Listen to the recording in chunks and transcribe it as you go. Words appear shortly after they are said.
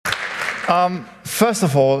First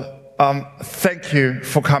of all, thank you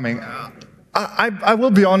for coming. I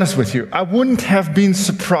will be honest with you. I wouldn't have been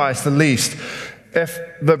surprised, the least, if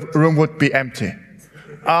the room would be empty.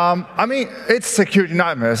 I mean, it's security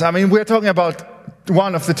nightmares. I mean, we're talking about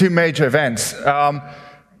one of the two major events.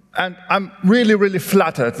 And I'm really, really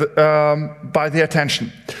flattered by the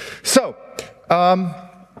attention. So,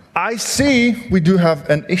 I see we do have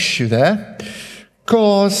an issue there,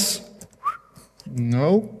 because,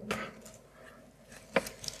 nope.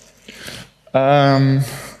 Boom,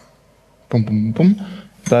 boom, boom.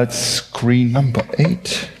 That's screen number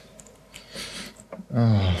 8.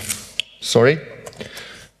 Sorry.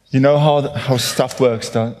 You know how stuff works,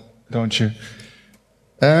 don't you?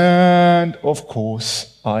 And of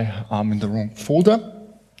course, I am in the wrong folder.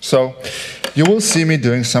 So you will see me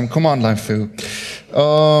doing some command line fill.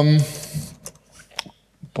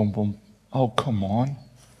 Boom, boom. Oh, come on.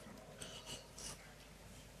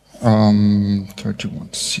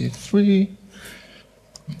 31C3.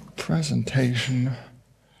 Presentation.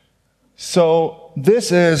 So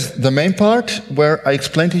this is the main part where I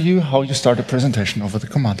explain to you how you start a presentation over the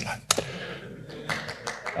command line.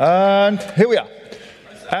 And here we are.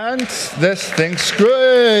 And this thing's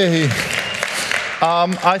great.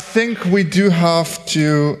 I think we do have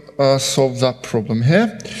to solve that problem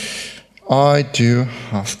here. I do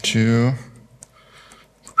have to...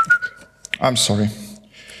 I'm sorry.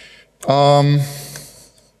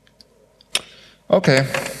 Okay.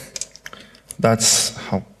 That's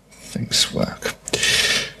how things work.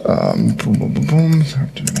 Boom, boom, boom, boom.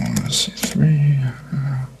 31C3.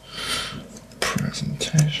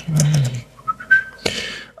 Presentation.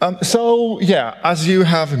 So, yeah, as you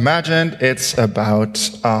have imagined, it's about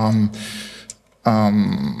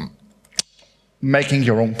making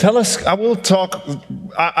your own telescope. I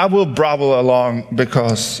will brabble along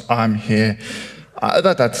because I'm here.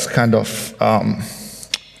 That's kind of,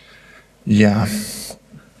 yeah.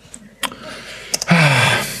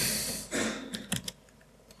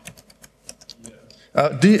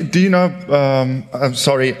 Do you know, I'm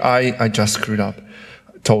sorry, I just screwed up,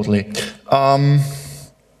 totally.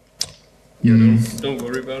 Don't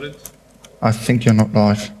worry about it. I think you're not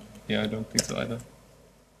live. Yeah, I don't think so either.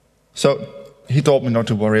 So, he told me not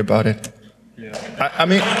to worry about it. Yeah. I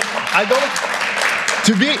mean, I don't,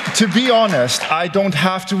 to be honest, I don't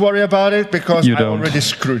have to worry about it because I already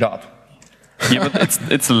screwed up. Yeah, but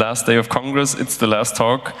it's the last day of Congress, it's the last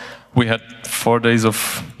talk. We had 4 days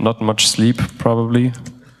of not much sleep, probably.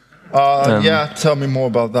 Yeah, tell me more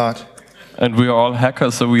about that. And we are all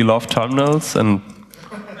hackers, so we love terminals, and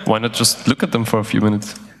why not just look at them for a few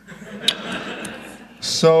minutes?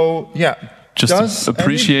 So, yeah. Just to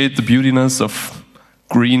appreciate the beautiness of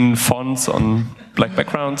green fonts on black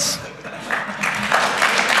backgrounds.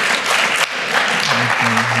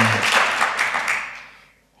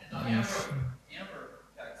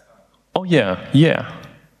 Oh yeah, yeah.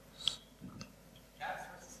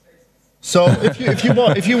 So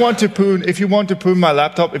if you want to poon my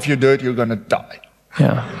laptop, if you do it, you're gonna die.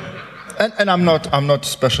 Yeah. And I'm not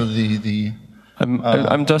especially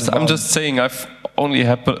I'm just saying I've only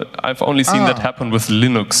seen that happen with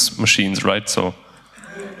Linux machines, right? So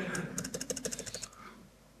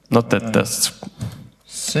not that that's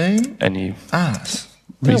same any as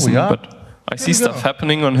reason, but I see stuff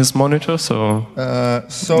happening on his monitor, so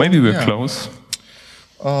maybe we're close.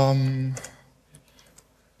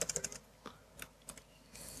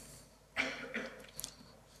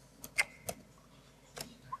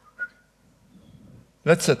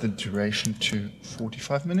 Let's set the duration to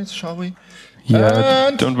 45 minutes, shall we? Yeah,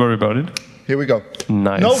 and don't worry about it. Here we go.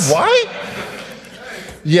 Nice. No, why?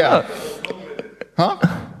 Yeah. Huh?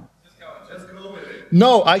 Just go with it.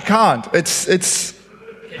 No, I can't. It's.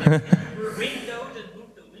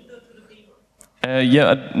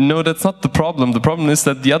 Yeah, no, that's not the problem. The problem is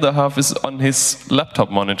that the other half is on his laptop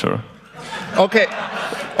monitor. Okay.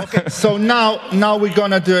 Okay. So now we're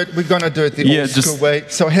gonna do it. We're gonna do it the old school way.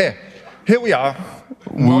 So here we are.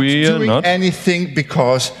 We're not doing not anything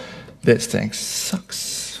because this thing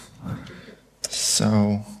sucks.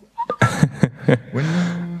 So.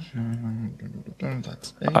 Windows.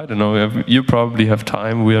 That's it. I don't know. You probably have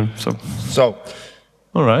time. So.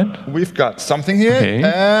 All right. We've got something here,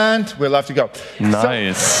 and we'll have to go.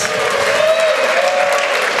 Nice. So,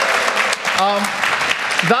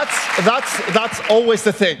 that's always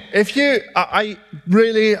the thing. If you, I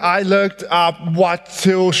looked up what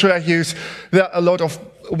tool should I use. There are a lot of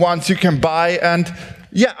ones you can buy, and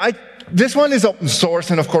yeah, this one is open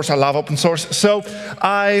source, and of course I love open source. So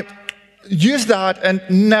I use that, and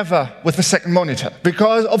never with a second monitor,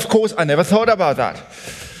 because of course I never thought about that.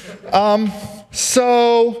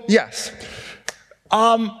 So, yes,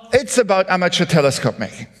 it's about amateur telescope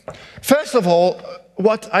making. First of all,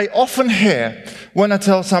 what I often hear when I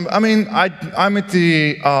tell I'm at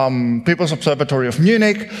the People's Observatory of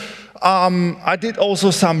Munich. I did also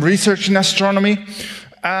some research in astronomy,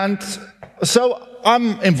 and so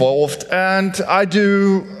I'm involved, and I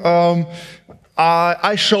do.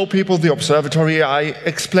 I show people the observatory. I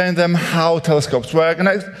explain them how telescopes work,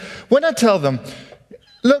 and when I tell them,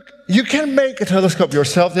 look, you can make a telescope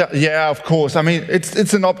yourself. Yeah, of course. I mean,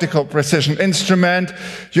 it's an optical precision instrument.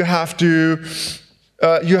 You have to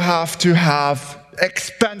have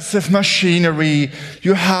expensive machinery.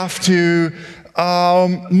 You have to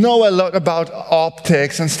know a lot about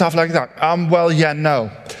optics and stuff like that. Well, yeah, no.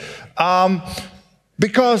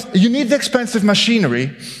 Because you need the expensive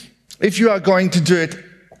machinery if you are going to do it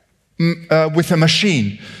with a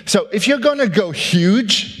machine. So if you're going to go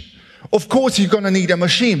huge, of course you're going to need a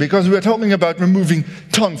machine, because we're talking about removing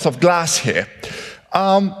tons of glass here.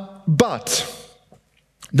 But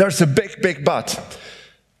there's a big, big but.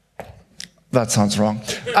 That sounds wrong.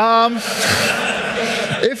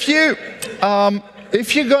 If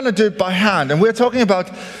you're going to do it by hand, and we're talking about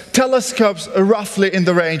telescopes roughly in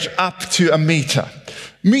the range up to a meter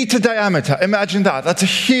diameter, imagine that. That's a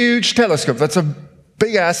huge telescope. That's a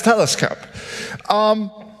big-ass telescope.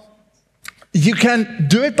 You can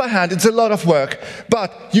do it by hand. It's a lot of work,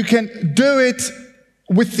 but you can do it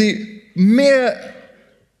with the mere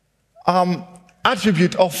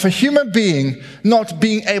attribute of a human being not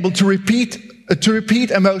being able to repeat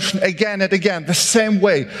emotion again and again, the same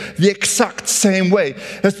way, the exact same way.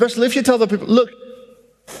 Especially if you tell the people, look,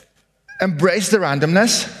 embrace the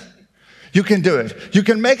randomness, you can do it. You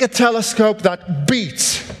can make a telescope that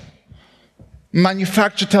beats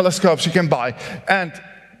manufactured telescopes you can buy, and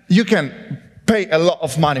you can pay a lot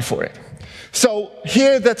of money for it. So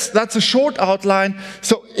here, that's a short outline.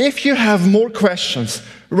 So if you have more questions,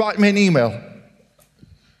 write me an email,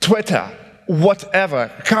 Twitter, whatever.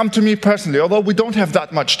 Come to me personally. Although we don't have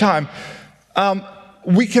that much time,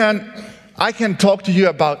 I can talk to you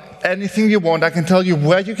about anything you want. I can tell you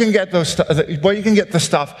where you can get the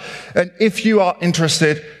stuff, and if you are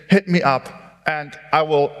interested, hit me up, and I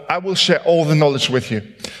will share all the knowledge with you.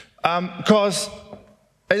 Because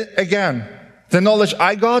again, the knowledge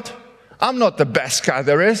I got, I'm not the best guy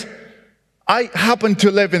there is. I happen to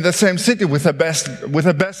live in the same city with the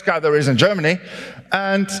best guy there is in Germany.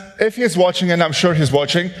 And if he's watching, and I'm sure he's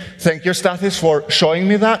watching, thank you, Stathis, for showing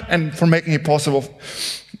me that and for making it possible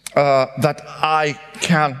that I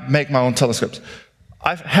can make my own telescopes.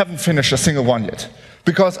 I haven't finished a single one yet,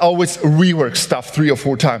 because I always rework stuff 3 or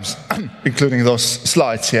 4 times, including those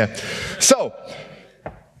slides here. So,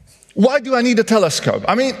 why do I need a telescope?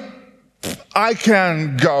 I mean, I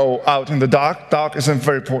can go out in the dark. Dark is a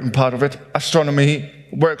very important part of it. Astronomy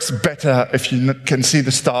works better if you can see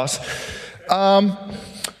the stars.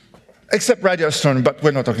 Except radio astronomy, but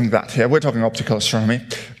we're not talking that here. We're talking optical astronomy.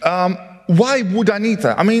 Why would I need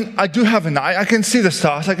that? I mean, I do have an eye. I can see the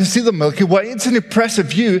stars. I can see the Milky Way. It's an impressive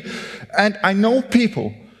view. And I know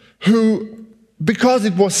people who, because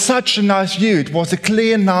it was such a nice view, it was a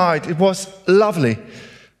clear night, it was lovely,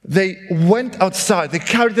 they went outside, they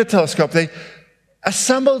carried the telescope, they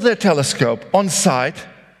assembled their telescope on site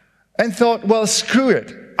and thought, well, screw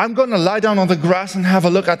it. I'm going to lie down on the grass and have a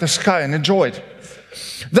look at the sky and enjoy it.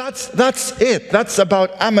 That's it. That's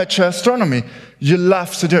about amateur astronomy. You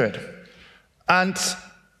love to do it. And,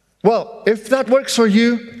 well, if that works for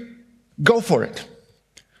you, go for it.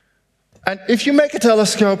 And if you make a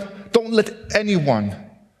telescope, don't let anyone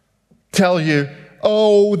tell you,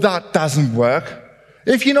 oh, that doesn't work.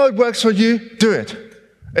 If you know it works for you, do it.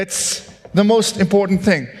 It's the most important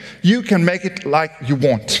thing. You can make it like you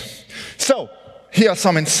want. So, here are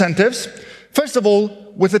some incentives. First of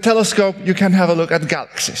all, with a telescope, you can have a look at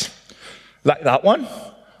galaxies. Like that one.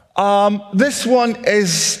 This one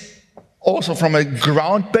is also from a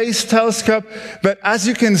ground-based telescope, but as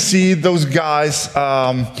you can see, those guys,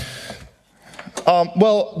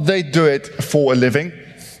 well, they do it for a living.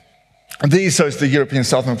 The ESO is the European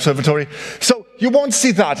Southern Observatory. So you won't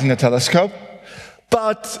see that in a telescope,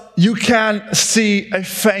 but you can see a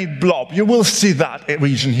faint blob. You will see that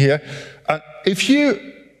region here. If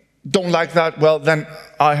you don't like that, well, then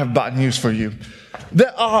I have bad news for you.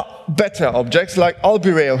 There are better objects, like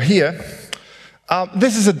Albireo here.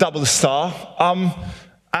 This is a double star,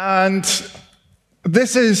 and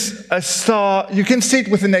this is a star, you can see it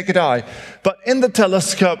with the naked eye, but in the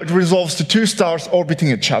telescope it resolves to 2 stars orbiting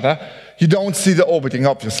each other. You don't see the orbiting,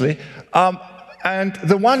 obviously. And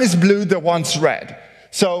the one is blue, the one's red.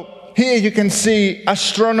 So here you can see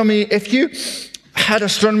astronomy. If you had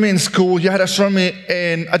astronomy in school, you had astronomy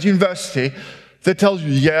at university, they tell you,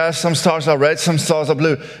 yeah, some stars are red, some stars are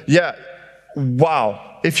blue. Yeah,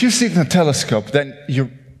 wow. If you see it in a telescope, then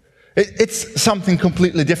it's something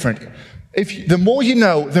completely different. The more you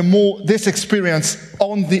know, the more this experience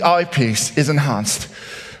on the eyepiece is enhanced.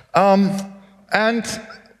 And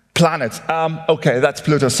planets. Okay, that's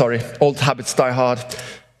Pluto, sorry. Old habits die hard.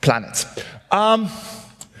 Planets.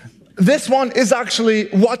 This one is actually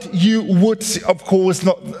what you would see, of course,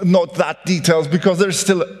 not that detailed, because there's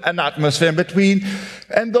still an atmosphere in between,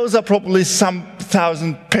 and those are probably some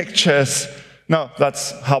 1,000 pictures. No,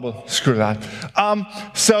 that's Hubble, screw that.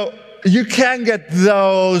 So you can get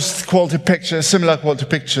those quality pictures, similar quality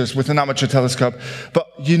pictures with an amateur telescope, but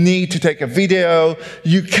you need to take a video,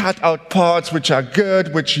 you cut out parts which are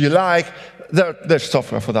good, which you like. There's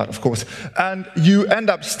software for that, of course. And you end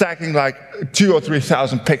up stacking like 2,000 or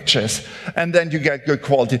 3,000 pictures, and then you get good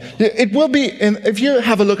quality. It will be, if you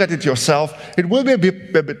have a look at it yourself, it will be a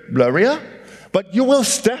bit blurrier, but you will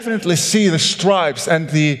definitely see the stripes and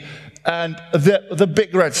the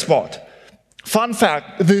big red spot. Fun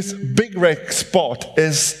fact, this big red spot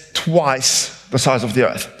is twice the size of the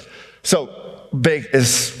Earth. So big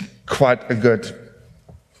is quite a good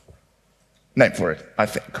name for it, I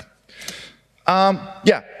think.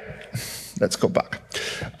 Yeah, let's go back.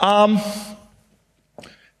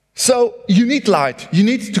 So you need light. You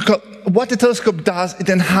need to, what the telescope does, it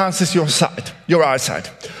enhances your sight, your eyesight.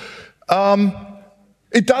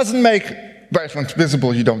 It doesn't make wavelengths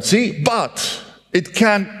visible you don't see, but it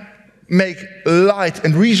can make light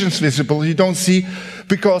and regions visible you don't see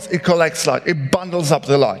because it collects light, it bundles up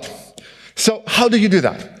the light. So how do you do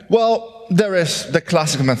that? Well, there is the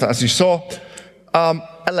classical method, as you saw,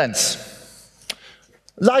 a lens.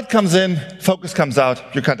 Light comes in, focus comes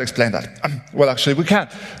out. You can't explain that. Well, actually, we can.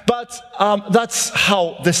 But that's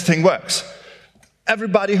how this thing works.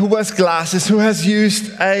 Everybody who wears glasses, who has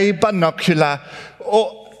used a binocular,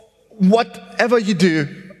 or whatever you do,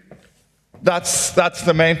 that's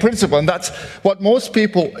the main principle. And that's what most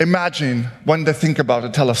people imagine when they think about a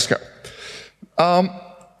telescope.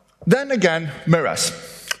 Then again, mirrors.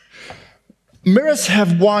 Mirrors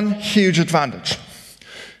have one huge advantage.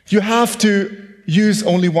 You have to use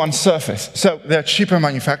only one surface. So they're cheaper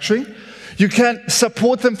manufacturing. You can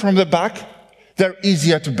support them from the back. They're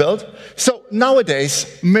easier to build. So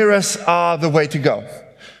nowadays, mirrors are the way to go.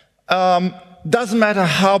 Doesn't matter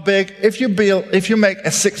how big. If you make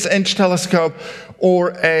a 6-inch telescope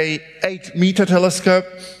or a 8-meter telescope,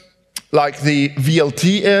 like the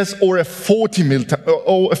VLT is, or a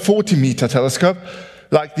 40-meter telescope,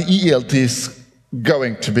 like the ELT is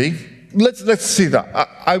going to be. Let's see that.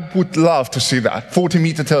 I would love to see that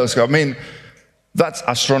 40-meter telescope. I mean, that's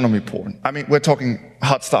astronomy porn. I mean, we're talking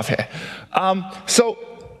hot stuff here.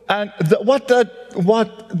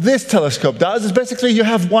 What this telescope does is basically you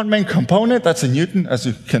have one main component, that's a Newton, as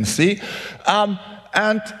you can see,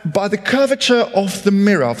 and by the curvature of the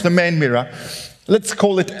mirror, of the main mirror, let's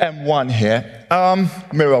call it M1 here.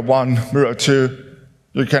 Mirror 1, mirror 2.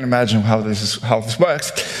 You can imagine how this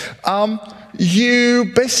works.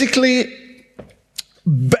 You basically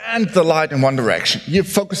bend the light in one direction. You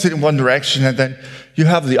focus it in one direction, and then you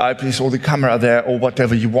have the eyepiece or the camera there, or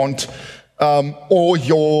whatever you want, or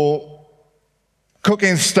your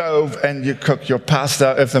cooking stove, and you cook your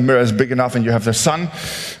pasta if the mirror is big enough and you have the sun.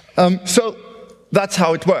 So that's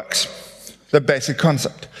how it works, the basic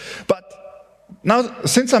concept. But now,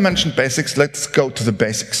 since I mentioned basics, let's go to the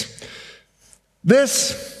basics.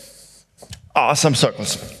 These are some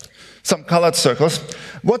circles. Some colored circles.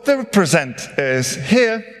 What they represent is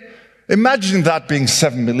here, imagine that being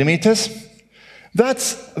 7 millimeters.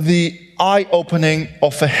 That's the eye opening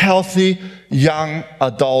of a healthy young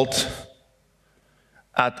adult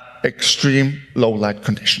at extreme low light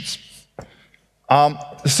conditions.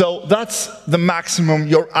 So that's the maximum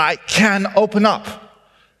your eye can open up.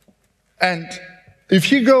 And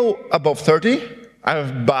if you go above 30, I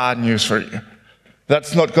have bad news for you.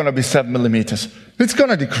 That's not going to be 7 millimeters. It's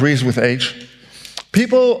going to decrease with age.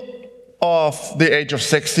 People of the age of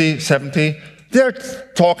 60, 70, they're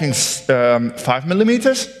talking 5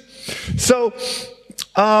 millimeters. So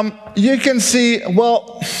you can see,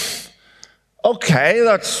 well, okay,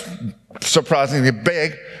 that's surprisingly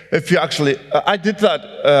big. If you actually, I did that,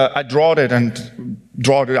 I drawed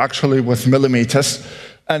it actually with millimeters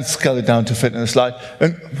and scaled it down to fit in the slide.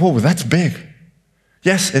 And whoa, that's big.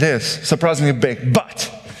 Yes, it is, surprisingly big, but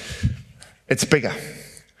it's bigger.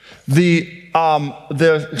 The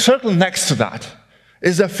circle next to that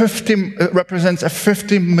is represents a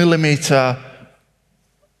 50 millimeter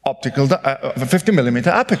optical, 50 millimeter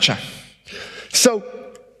aperture. So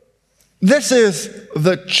This is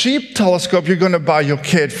the cheap telescope you're going to buy your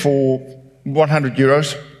kid for 100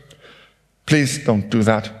 euros. Please don't do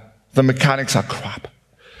that. The mechanics are crap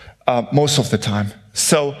most of the time.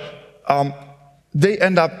 So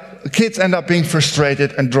kids end up being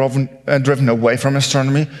frustrated and driven away from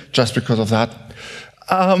astronomy just because of that.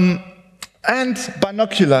 And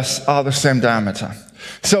binoculars are the same diameter.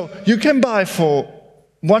 So you can buy for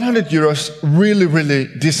 100 euros really, really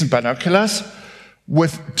decent binoculars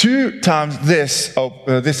with 2 times this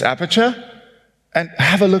aperture and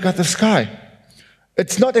have a look at the sky.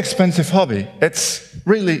 It's not expensive hobby. It's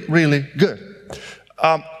really, really good.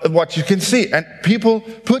 What you can see, and people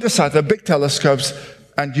put aside their big telescopes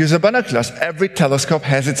and use the binoculars. Every telescope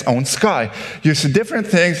has its own sky. You see different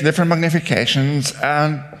things, different magnifications,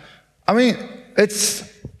 and I mean, it's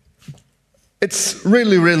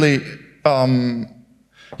really, really.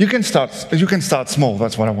 You can start small.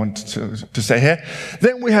 That's what I want to say here.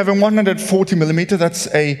 Then we have a 140 millimeter. That's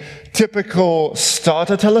a typical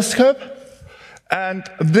starter telescope, and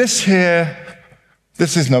this here,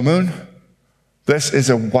 this is no moon. This is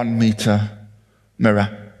a 1 meter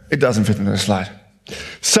mirror. It doesn't fit into the slide.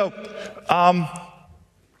 So,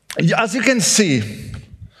 as you can see,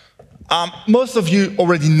 most of you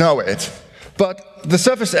already know it, but the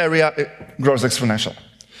surface area grows exponential.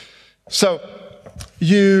 So,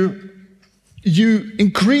 you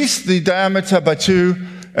increase the diameter by 2,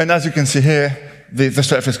 and as you can see here, the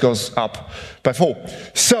surface goes up by 4.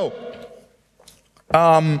 So,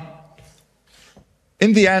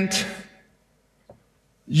 in the end,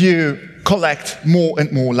 you collect more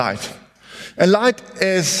and more light. And light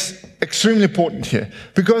is extremely important here,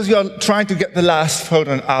 because you're trying to get the last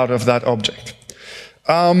photon out of that object,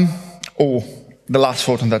 or the last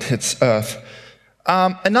photon that hits Earth.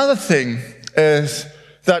 Another thing is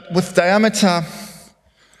that with diameter,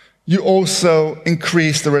 you also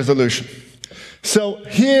increase the resolution. So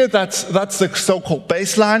here, that's the so-called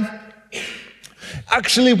baseline.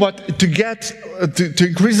 Actually, to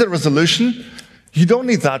increase the resolution, you don't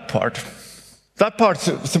need that part. That part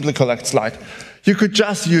simply collects light. You could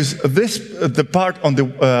just use the part on the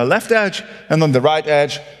left edge and on the right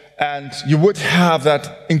edge, and you would have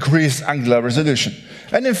that increased angular resolution.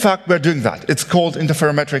 And in fact, we're doing that. It's called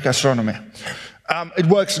interferometric astronomy. It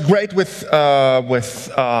works great with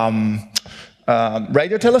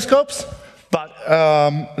radio telescopes, but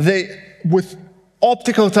with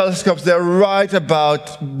optical telescopes, they're right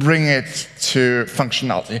about bringing it to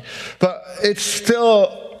functionality. But it's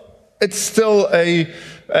still a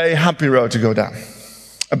bumpy road to go down.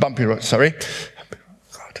 A bumpy road, sorry.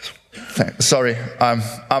 Sorry,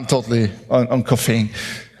 I'm totally on caffeine.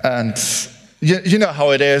 And you know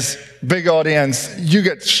how it is. Big audience, you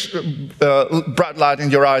get bright light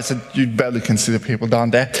in your eyes and you barely can see the people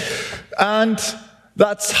down there. And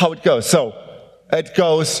that's how it goes. So it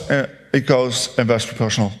goes inverse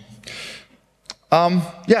proportional.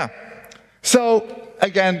 Yeah. So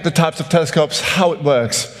again, the types of telescopes, how it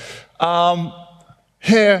works.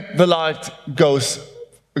 Here, the light goes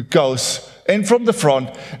in from the front,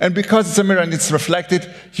 and because it's a mirror and it's reflected,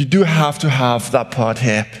 you do have to have that part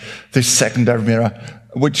here, this secondary mirror,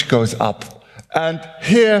 which goes up. And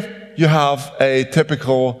here you have a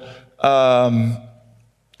typical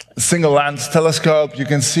single lens telescope. You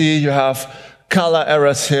can see you have color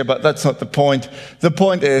errors here, but that's not the point. The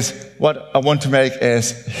point is, what I want to make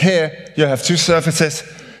is, here you have 2 surfaces,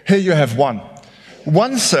 here you have 1.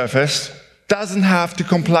 One surface doesn't have to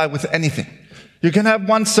comply with anything. You can have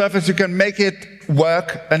 1 surface, you can make it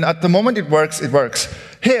work, and at the moment it works, it works.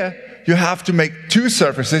 Here, you have to make 2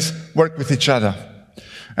 surfaces work with each other.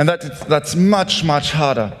 And that's much, much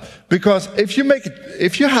harder. Because if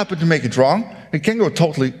you happen to make it wrong, it can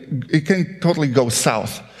totally go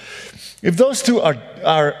south. If those 2 are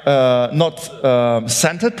not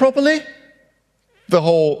centered properly, the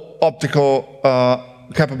whole optical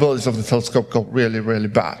capabilities of the telescope go really, really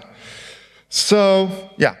bad. So,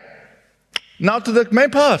 yeah. Now to the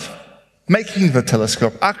main part, making the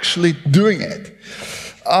telescope, actually doing it.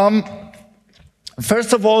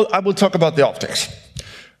 First of all, I will talk about the optics.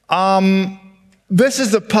 This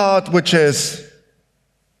is the part which is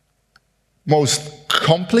most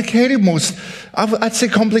complicated, I'd say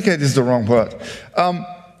complicated is the wrong word.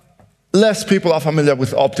 Less people are familiar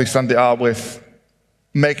with optics than they are with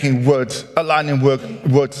making aligning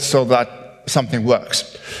wood so that something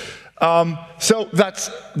works. So that's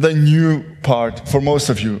the new part for most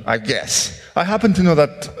of you, I guess. I happen to know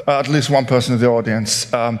that at least one person in the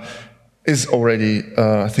audience is already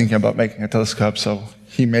thinking about making a telescope, so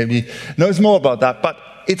he maybe knows more about that. But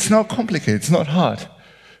it's not complicated, it's not hard.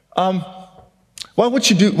 What would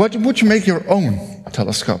you do? What would you make your own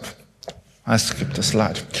telescope? I skipped a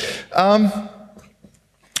slide.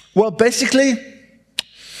 Well, basically,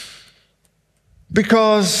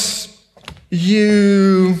 because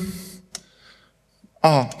you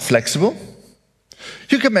are flexible,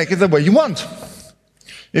 you can make it the way you want.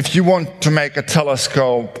 If you want to make a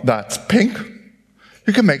telescope that's pink,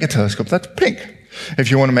 you can make a telescope that's pink.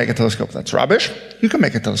 If you want to make a telescope that's rubbish, you can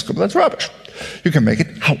make a telescope that's rubbish. You can make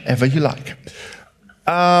it however you like.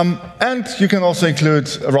 And you can also include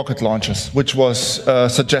rocket launchers, which was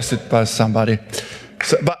suggested by somebody.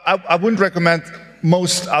 But I wouldn't recommend.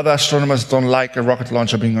 Most other astronomers don't like a rocket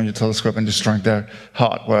launcher being on your telescope and destroying their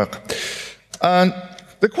hard work. And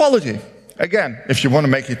the quality, again, if you want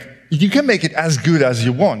to make it, you can make it as good as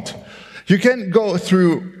you want. You can go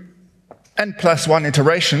through n+1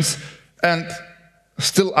 iterations and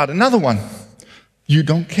still add another one. You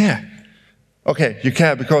don't care. Okay, you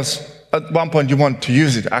care because at one point you want to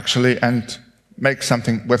use it actually and make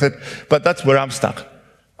something with it, but that's where I'm stuck.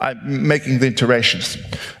 I'm making the iterations.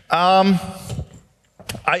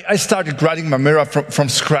 I started writing my mirror from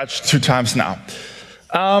scratch 2 times now.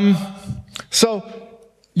 So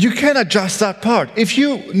you can adjust that part. If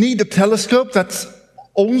you need a telescope that's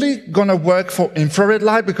only going to work for infrared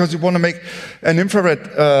light because you want to make an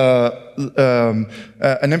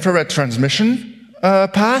infrared transmission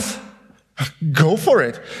path, go for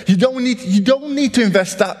it. You don't need to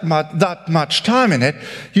invest that much time in it.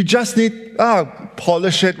 You just need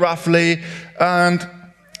polish it roughly, and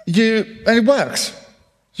it works.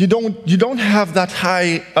 You don't have that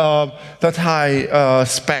high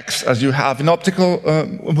specs as you have in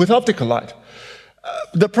with optical light.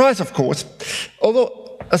 The price, of course.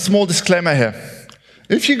 Although a small disclaimer here: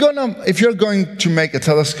 if you're going to make a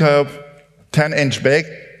telescope 10-inch big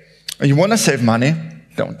and you want to save money,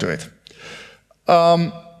 don't do it.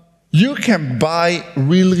 You can buy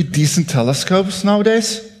really decent telescopes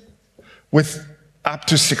nowadays with up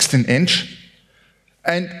to 16-inch,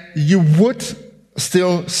 and you would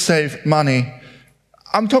still save money.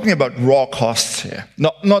 I'm talking about raw costs here,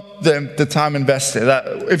 not the time invested.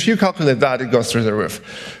 If you calculate that, it goes through the roof.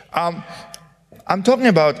 I'm talking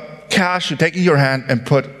about cash you take in your hand and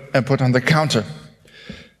put on the counter.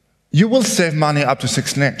 You will save money up to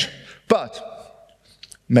 16-inch, but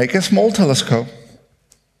make a small telescope,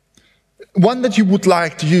 one that you would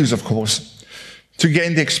like to use, of course, to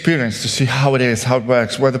gain the experience, to see how it is, how it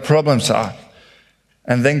works, where the problems are,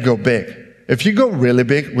 and then go big. If you go really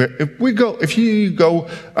big, if you go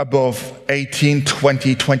above 18,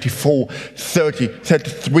 20, 24, 30,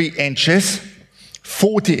 33 inches,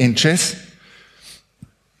 40 inches,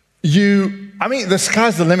 the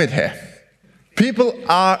sky's the limit here. People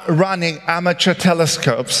are running amateur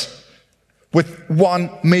telescopes with 1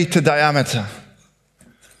 meter diameter.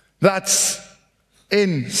 That's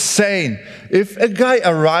insane. If a guy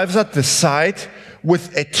arrives at the site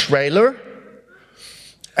with a trailer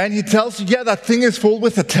and he tells you, yeah, that thing is full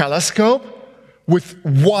with a telescope, with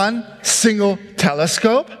 1 single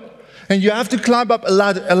telescope, and you have to climb up a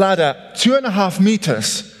ladder 2.5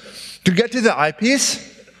 meters to get to the eyepiece,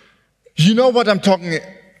 you know what I'm talking,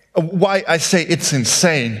 why I say it's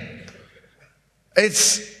insane.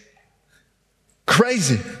 It's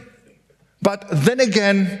crazy. But then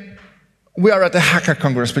again, we are at the Hacker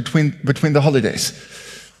Congress between the holidays.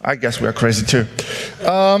 I guess we are crazy too.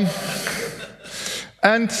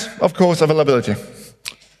 And, of course, availability.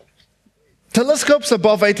 Telescopes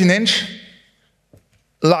above 18-inch,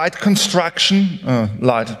 light construction,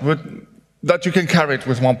 that you can carry it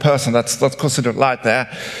with one person, that's considered light there.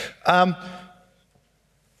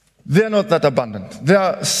 They're not that abundant. There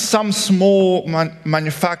are some small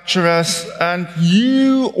manufacturers, and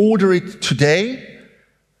you order it today,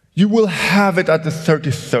 you will have it at the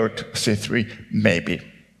 33rd C3, maybe.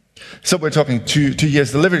 So we're talking 2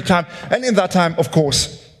 years delivery time, and in that time, of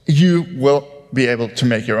course, you will be able to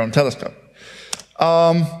make your own telescope.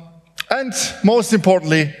 And most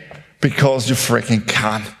importantly, because you freaking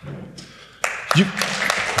can.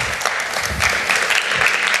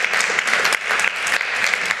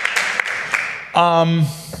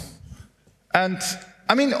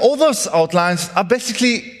 All those outlines are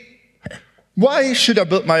basically, why should I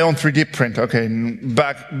build my own 3D printer? Okay,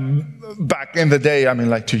 back in the day,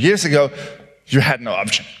 like 2 years ago, you had no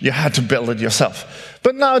option. You had to build it yourself.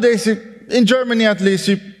 But nowadays, in Germany at least,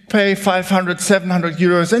 you pay 500, 700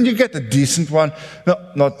 euros and you get a decent one. No,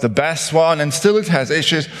 not the best one, and still it has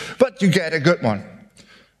issues, but you get a good one.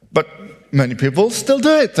 But many people still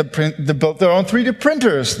do it. They build their own 3D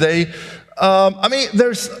printers. There's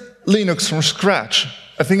Linux from scratch.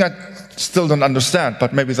 I think I still don't understand,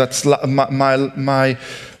 but maybe that's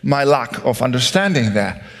my lack of understanding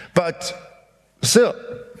there. But still,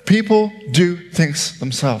 people do things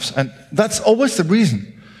themselves. And that's always the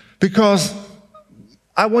reason. Because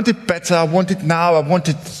I want it better, I want it now, I want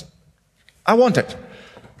it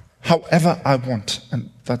however I want. And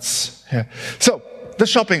that's here. So, the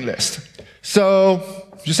shopping list. So,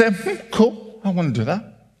 you say, cool, I want to do that.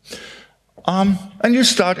 And you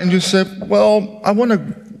start and you say, well, I want to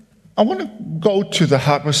go to the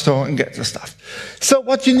hardware store and get the stuff. So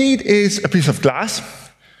what you need is a piece of glass.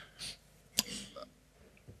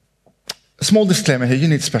 A small disclaimer here, you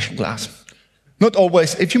need special glass. Not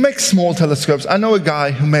always. If you make small telescopes, I know a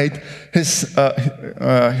guy who made his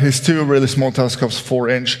 2 really small telescopes,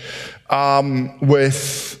 4-inch,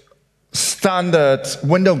 with standard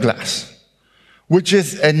window glass, which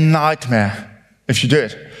is a nightmare if you do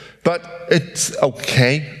it. But it's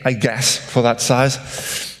okay, I guess, for that size.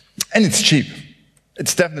 And it's cheap.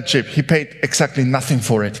 It's definitely cheap. He paid exactly nothing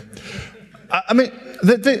for it. I mean,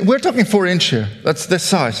 we're talking 4-inch here. That's this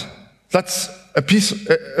size. That's a piece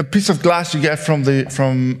of glass you get from the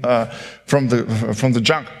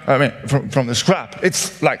junk. I mean, from the scrap.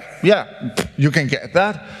 It's like, yeah, you can get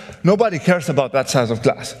that. Nobody cares about that size of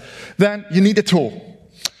glass. Then you need a tool.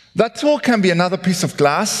 That tool can be another piece of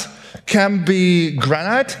glass, can be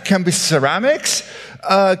granite, can be ceramics,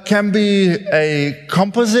 can be a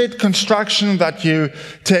composite construction that you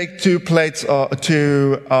take 2 plates or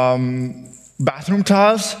 2 bathroom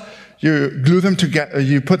tiles, you glue them together,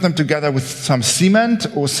 you put them together with some cement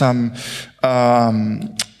or some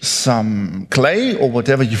clay or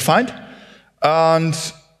whatever you find, and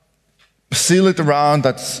seal it around.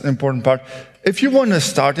 That's the important part. If you want to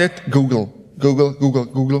start it, Google,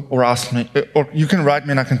 or ask me, or you can write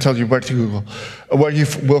me and I can tell you where to Google, where you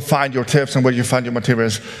will find your tips and where you find your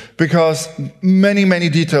materials, because many, many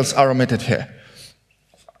details are omitted here.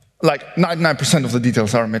 Like 99% of the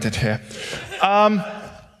details are omitted here.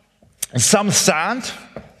 Some sand,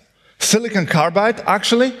 silicon carbide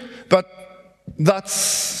actually, but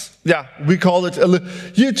that's, yeah, we call it,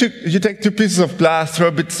 you take 2 pieces of glass,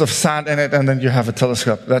 throw bits of sand in it, and then you have a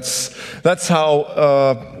telescope. That's how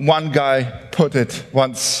one guy put it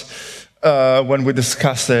once when we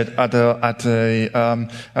discussed it at a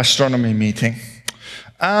astronomy meeting.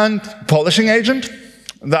 And polishing agent,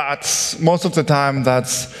 that's most of the time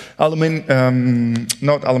that's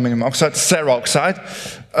not aluminum oxide, ceroxide.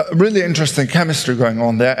 Really interesting chemistry going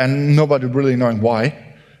on there, and nobody really knowing why.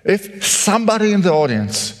 If somebody in the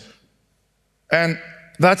audience, and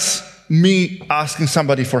that's me asking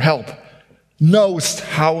somebody for help, knows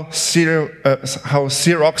how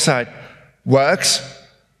ceroxide works,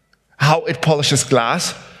 how it polishes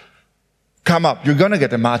glass, come up, you're gonna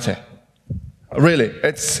get a mate. Really,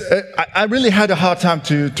 I really had a hard time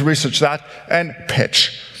to research that. And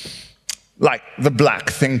pitch, like the black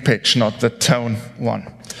thing pitch, not the tone one.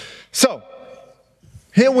 So,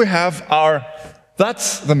 here we have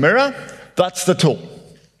that's the mirror, that's the tool.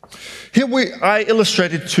 Here I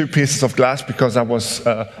illustrated 2 pieces of glass because I was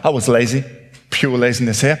lazy, pure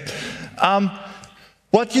laziness here.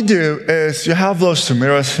 What you do is you have those 2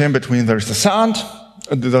 mirrors. In between there's the sand,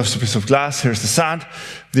 those 2 pieces of glass. Here's the sand,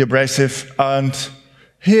 the abrasive, and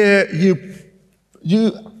here you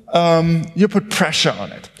put pressure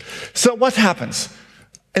on it. So what happens?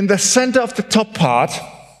 In the center of the top part,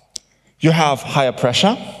 you have higher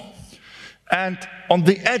pressure, and on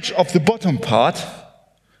the edge of the bottom part,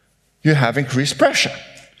 you have increased pressure.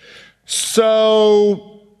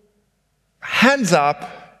 So, hands up,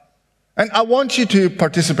 and I want you to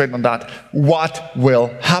participate on that. What will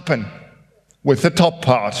happen with the top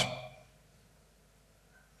part?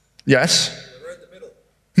 Yes? You wrote the middle.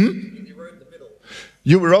 You wrote the middle.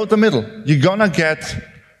 You wrote the middle. You're gonna get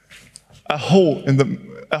a hole in the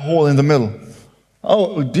middle.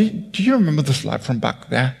 Oh, do you remember the slide from back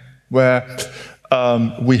there where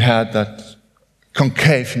we had that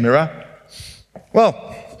concave mirror?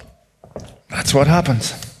 Well, that's what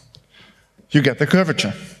happens. You get the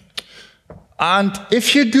curvature. And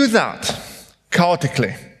if you do that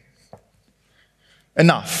chaotically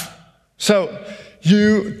enough, so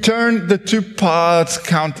you turn the 2 parts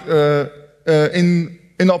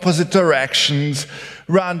in opposite directions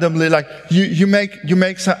randomly, like you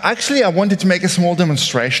make some. Actually, I wanted to make a small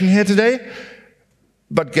demonstration here today,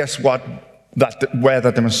 but guess what? Where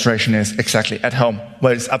that demonstration is exactly at home,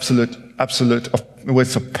 where it's absolute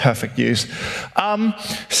with a perfect use.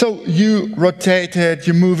 So you rotate it,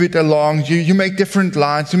 you move it along, you make different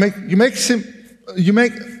lines, you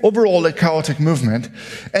make overall a chaotic movement,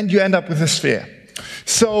 and you end up with a sphere.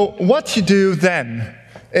 So what you do then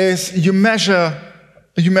is you measure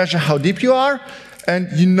how deep you are,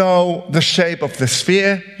 and you know the shape of the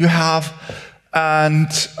sphere you have,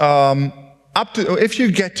 and if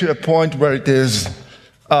you get to a point where it is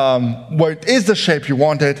the shape you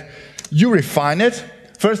wanted, you refine it.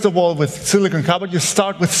 First of all, with silicon carbide, you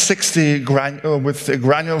start with with a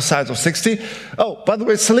granule size of 60. Oh, by the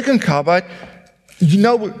way, silicon carbide,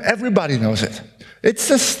 everybody knows it. It's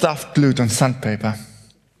the stuff glued on sandpaper.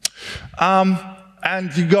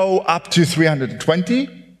 And you go up to 320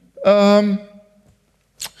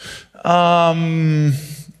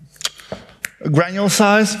 granule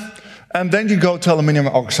size, and then you go to aluminum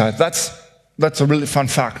oxide. That's a really fun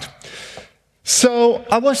fact. So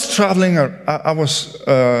I was traveling.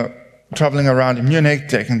 Traveling around in Munich,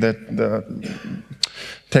 taking the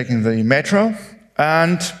metro,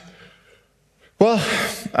 and well,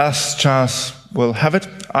 as chance will have it,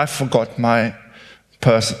 I forgot my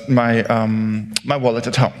wallet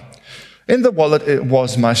at home. In the wallet, it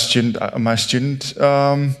was my student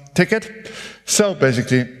ticket. So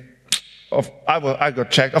basically, I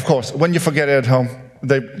got checked. Of course, when you forget it at home,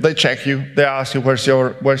 they check you. They ask you where's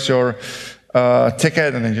your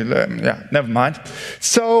ticket, and then you never mind.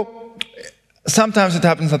 So sometimes it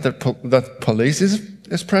happens that the police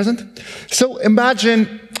is present. So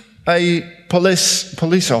imagine a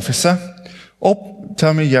police officer. Oh,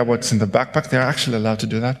 tell me, what's in the backpack? They're actually allowed to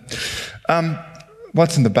do that.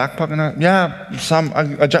 What's in the backpack? And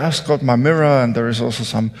I just got my mirror, and there is also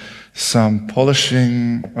some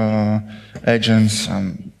polishing agents,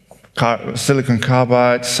 some silicon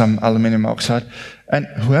carbide, some aluminum oxide, and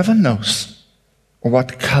whoever knows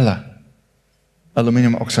what color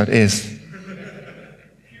aluminum oxide is.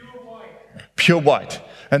 Pure white.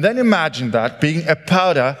 And then imagine that being a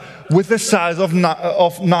powder with the size of 9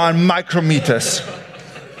 micrometers.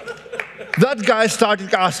 That guy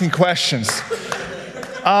started asking questions.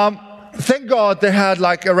 Thank God they had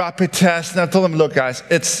like a rapid test, and I told him, "Look, guys,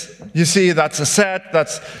 you see that's a set.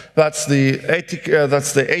 That's the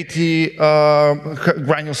 80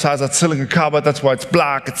 granule size. That's silicon carbide. That's why it's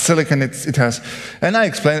black. It's silicon. It has." And I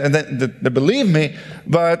explained, and then they believed me,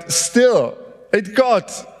 but still, it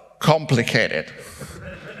got complicated.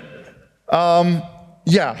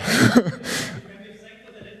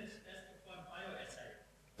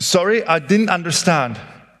 Sorry, I didn't understand.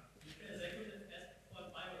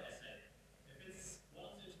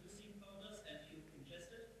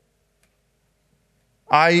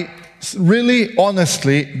 I really,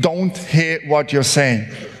 honestly don't hear what you're saying.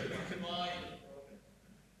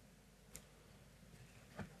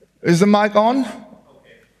 Is the mic on?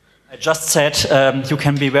 I just said you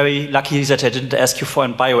can be very lucky that I didn't ask you for a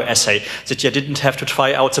bioassay, that you didn't have to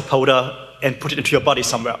try out the powder and put it into your body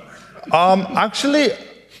somewhere. Actually,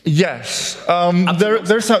 yes.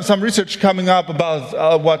 There's some research coming up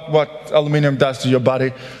about what aluminum does to your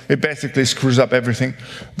body. It basically screws up everything.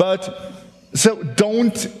 But so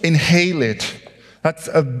don't inhale it. That's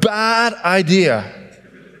a bad idea.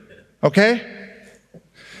 Okay?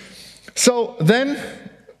 So then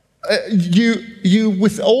you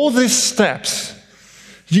with all these steps,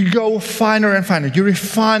 you go finer and finer. You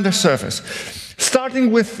refine the surface.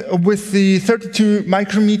 Starting with the 32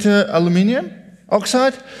 micrometer aluminum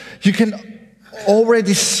oxide, you can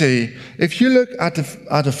already see, if you look at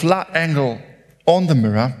a flat angle on the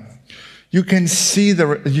mirror, you can see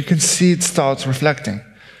it starts reflecting.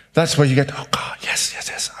 That's where you get, oh God, yes,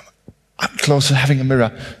 I'm close to having a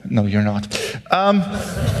mirror. No, you're not.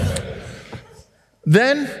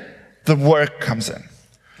 Then the work comes in.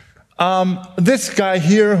 This guy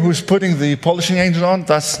here who's putting the polishing agent on,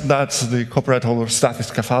 that's the copyright holder,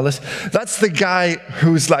 Stathis Kafalis. That's the guy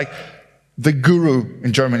who's like the guru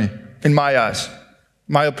in Germany, in my eyes,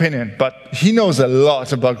 my opinion. But he knows a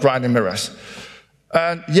lot about grinding mirrors.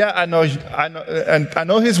 And I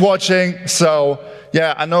know he's watching, so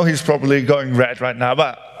I know he's probably going red right now,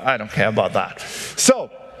 but I don't care about that. So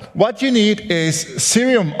what you need is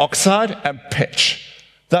cerium oxide and pitch.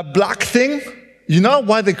 That black thing, you know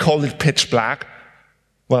why they call it pitch black?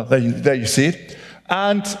 Well, there you see it.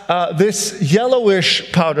 And this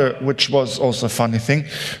yellowish powder, which was also a funny thing,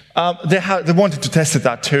 they wanted to test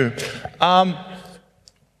that too.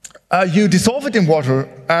 You dissolve it in water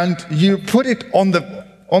and you put it on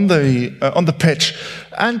the pitch,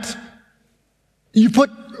 and you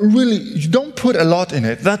don't put a lot in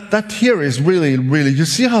it. That here is really, you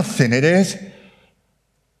see how thin it is?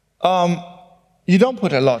 You don't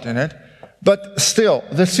put a lot in it, but still,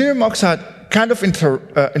 the cerium oxide kind of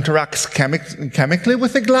interacts chemically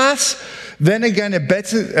with the glass. Then again, it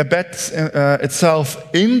beds itself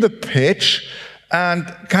in the pitch, and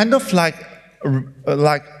kind of like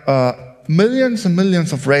millions and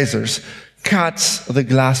millions of razors cuts the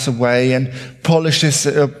glass away and polishes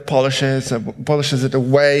it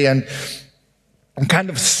away, and kind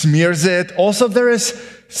of smears it. Also, there is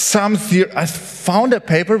some theory. I found a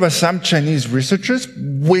paper by some Chinese researchers,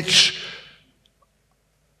 which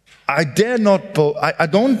I dare not. I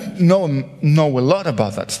don't know a lot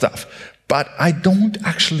about that stuff, but I don't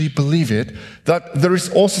actually believe it. That there is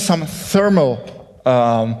also some thermal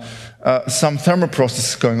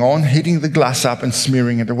processes going on, heating the glass up and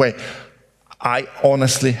smearing it away. I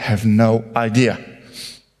honestly have no idea.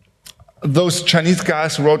 Those Chinese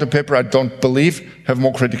guys who wrote a paper, I don't believe, have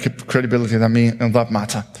more credibility than me in that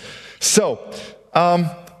matter. So,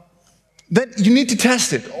 then you need to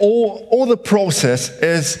test it. All the process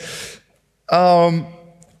is,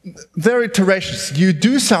 there are iterations. You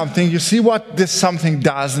do something, you see what this something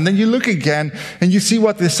does, and then you look again, and you see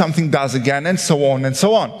what this something does again, and so on and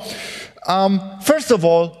so on. First of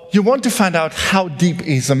all, you want to find out how deep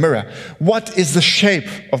is a mirror. What is the shape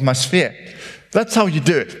of my sphere? That's how you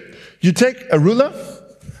do it. You take a ruler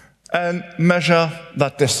and measure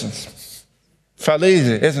that distance. Fairly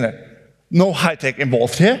easy, isn't it? No high-tech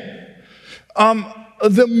involved here.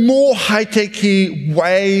 The more high-techy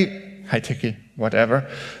way, high-techy, whatever,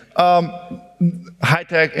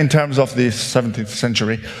 high-tech in terms of the 17th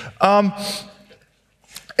century,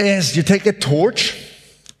 is you take a torch,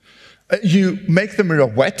 you make the mirror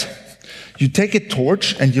wet, you take a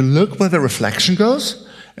torch and you look where the reflection goes,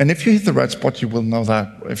 and if you hit the right spot, you will know that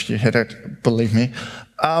if you hit it, believe me.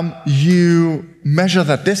 You measure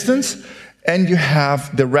that distance, and you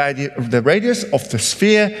have the radius of the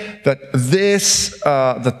sphere that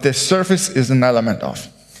this surface is an element of.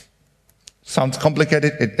 Sounds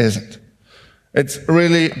complicated? It isn't. It's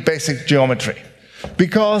really basic geometry.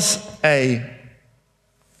 Because a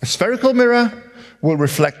spherical mirror will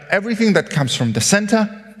reflect everything that comes from the center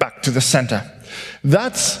back to the center.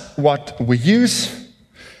 That's what we use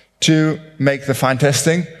to make the fine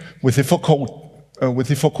testing with the Foucault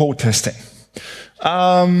testing.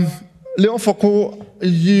 Léon Foucault,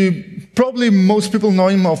 most people know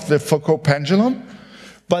him of the Foucault pendulum,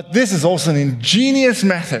 but this is also an ingenious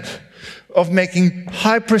method of making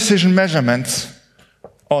high precision measurements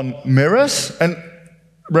on mirrors and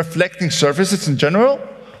reflecting surfaces in general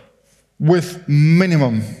with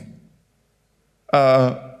minimum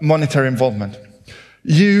monetary involvement.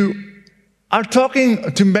 You are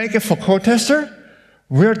talking to make a Foucault tester.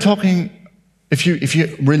 We're talking, if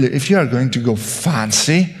you are going to go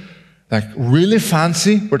fancy, like really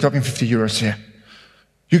fancy, we're talking 50 euros here.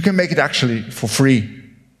 You can make it actually for free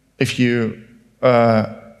if you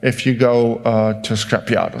go to a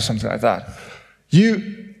scrapyard or something like that.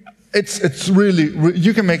 It's really,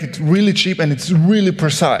 you can make it really cheap, and it's really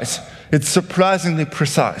precise. It's surprisingly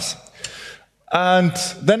precise. And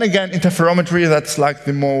then again, interferometry, that's like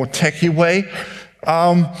the more techie way.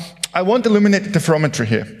 I won't illuminate interferometry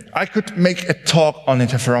here. I could make a talk on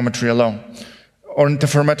interferometry alone, or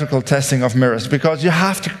interferometrical testing of mirrors, because you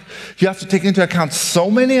have to take into account so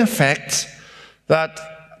many effects that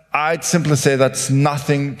I'd simply say that's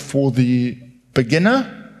nothing for the beginner.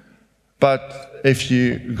 But if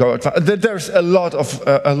you go, there's a lot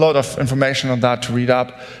of information on that to read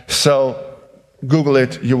up. So Google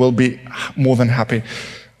it. You will be more than happy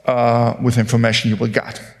with information you will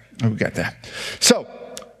get. We'll get there. So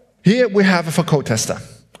here we have a Foucault tester.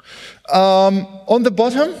 On the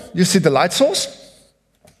bottom, you see the light source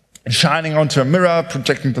shining onto a mirror,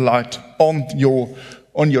 projecting the light on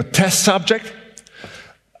your test subject.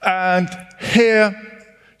 And here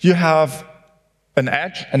you have an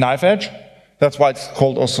edge, a knife edge. That's why it's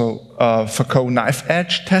called also Foucault knife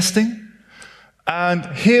edge testing. And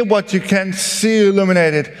here what you can see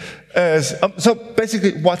illuminated is, so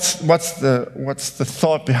basically what's the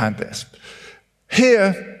thought behind this?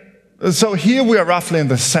 Here we are roughly in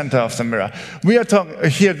the center of the mirror. We are talking,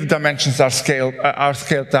 here the dimensions are scaled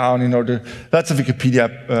down in order, that's a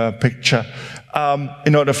Wikipedia picture,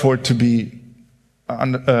 in order for it to be,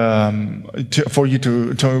 for you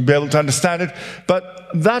to be able to understand it. But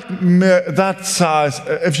that size,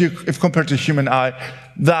 if compared to human eye,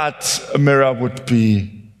 that mirror would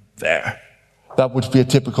be there. That would be a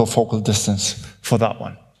typical focal distance for that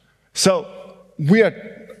one. So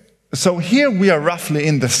here we are roughly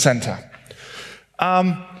in the center.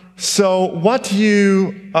 So what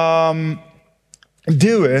you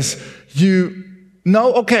do is you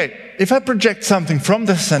know, okay, if I project something from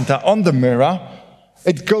the center on the mirror,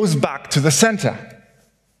 it goes back to the center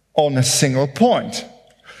on a single point.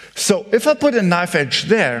 So if I put a knife edge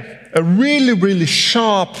there, a really, really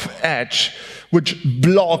sharp edge, which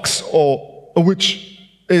blocks which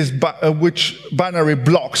binary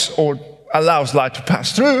blocks or allows light to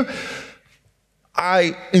pass through,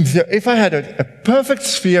 if I had a perfect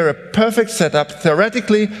sphere, a perfect setup,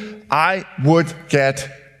 theoretically, I would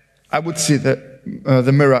see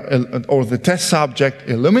the mirror or the test subject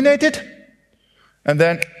illuminated, and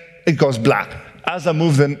then it goes black as I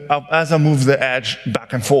move the edge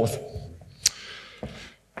back and forth.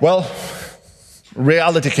 Well,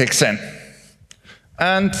 reality kicks in,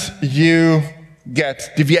 and you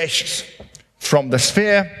get deviations from the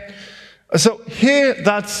sphere. So here,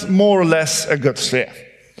 that's more or less a good sphere.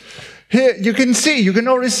 Here you can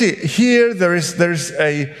already see, here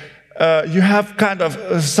you have kind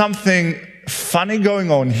of something funny going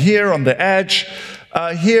on here on the edge.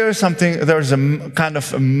 Here there's a kind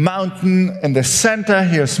of a mountain in the center,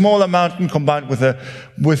 here a smaller mountain combined with a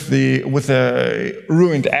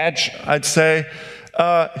ruined edge, I'd say.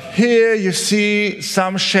 Here you see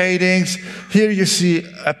some shadings, here you see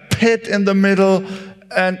a pit in the middle,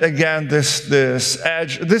 and again this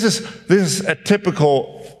edge. This is a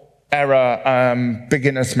typical error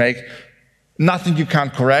beginners make. Nothing you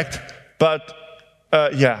can't correct, but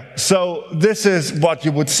yeah. So this is what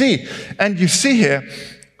you would see. And you see here,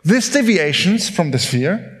 these deviations from the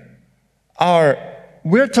sphere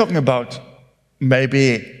we're talking about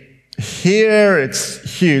maybe here it's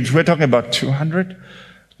huge. We're talking about 200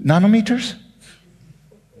 nanometers?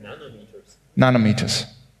 Nanometers.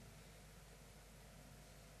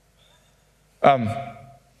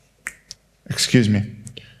 Excuse me.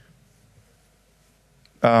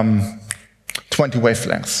 20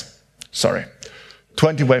 wavelengths. Sorry.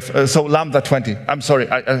 20 so lambda 20. I'm sorry.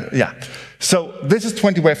 Yeah. So this is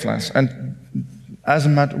 20 wavelengths, and as a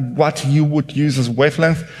matter what you would use as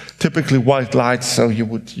wavelength, typically white light. So you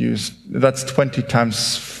would use that's 20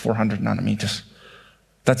 times 400 nanometers.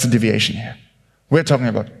 That's a deviation here. We're talking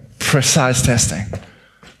about precise testing.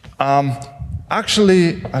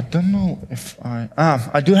 Actually, I don't know if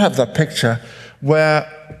I do have that picture where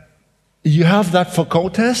you have that Foucault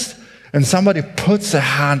test, and somebody puts a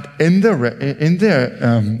hand in the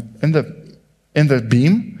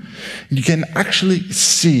beam. You can actually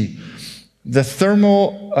see the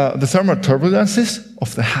thermal turbulences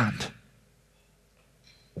of the hand.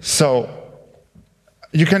 So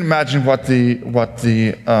you can imagine what the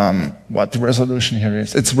resolution here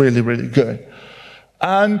is. It's really, really good.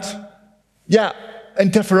 And yeah,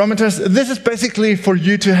 interferometers. This is basically for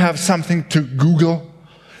you to have something to Google.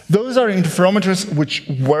 Those are interferometers which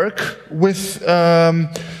work with,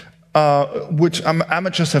 which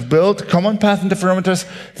amateurs have built, common path interferometers.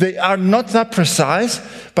 They are not that precise,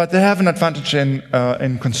 but they have an advantage in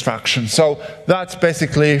construction. So that's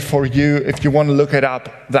basically for you, if you want to look it up,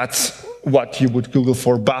 that's what you would Google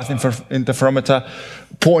for: bath interferometer,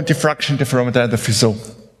 point diffraction interferometer, and the Fizeau,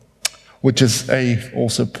 which is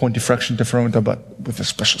also point diffraction interferometer, but with a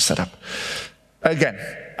special setup. Again,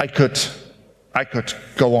 I could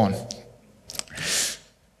go on.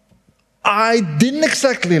 I didn't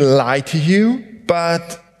exactly lie to you,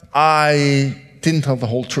 but I didn't tell the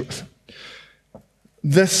whole truth.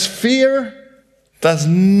 The sphere does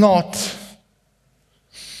not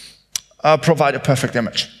provide a perfect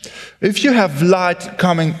image. If you have light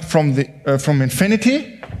coming from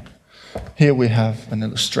infinity, here we have an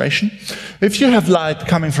illustration. If you have light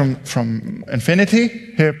coming from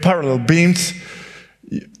infinity, here parallel beams,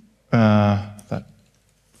 that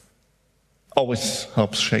always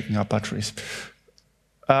helps shaking up batteries.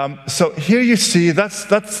 So here you see, that's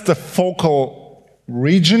the focal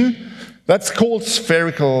region. That's called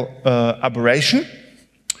spherical aberration.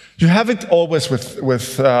 You have it always with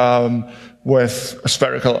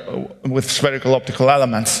spherical optical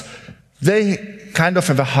elements. They kind of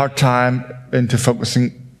have a hard time into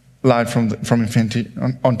focusing light from infinity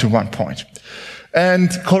onto one point.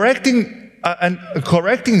 And correcting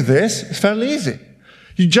this is fairly easy.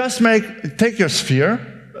 You just take your sphere.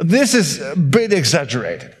 This is a bit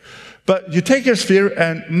exaggerated, but you take your sphere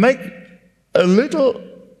and make a little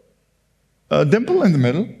dimple in the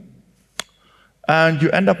middle, and you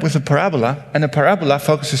end up with a parabola, and a parabola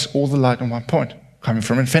focuses all the light on one point, coming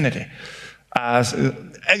from infinity.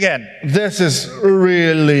 Again, this is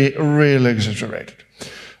really, really exaggerated.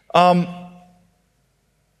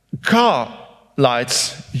 Car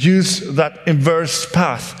lights use that inverse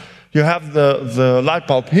path. You have the light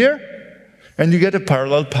bulb here, and you get a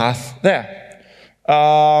parallel path there.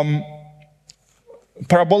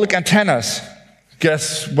 Parabolic antennas,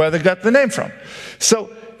 guess where they got the name from? So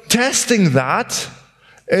testing that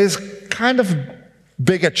is kind of a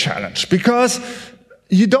bigger challenge, because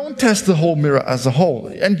you don't test the whole mirror as a whole,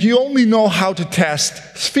 and you only know how to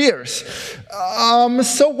test spheres.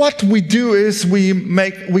 So what we do is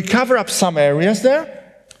we cover up some areas there.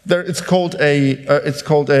 It's called a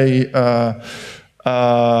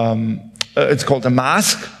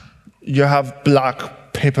mask. You have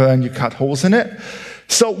black paper and you cut holes in it.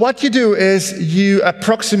 So what you do is you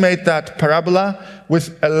approximate that parabola with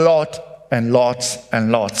a lot and lots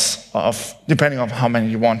and lots of, depending on how many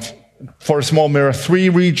you want. For a small mirror, 3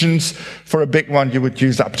 regions. For a big one, you would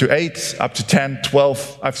use up to 8, up to 10,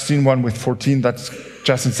 12. I've seen one with 14. That's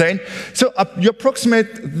just insane. So you approximate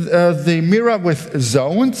the mirror with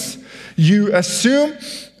zones. You assume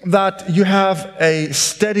that you have a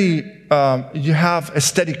steady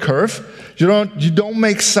curve. You don't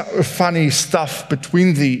make funny stuff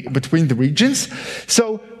between the regions.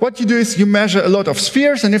 So what you do is you measure a lot of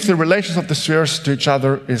spheres, and if the relations of the spheres to each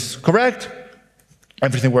other is correct,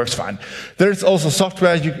 everything works fine. There's also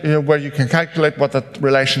software where you can calculate what that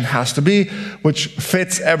relation has to be, which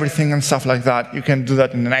fits everything and stuff like that. You can do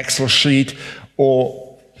that in an Excel sheet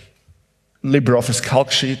or LibreOffice Calc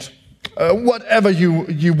sheet. Whatever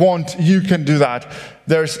you want, you can do that.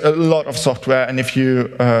 There's a lot of software, and if you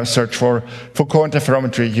search for core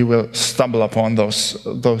interferometry, you will stumble upon those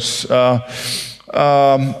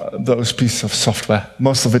pieces of software.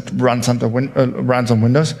 Most of it runs on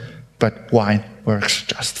Windows, but Wine works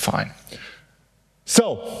just fine.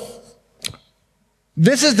 So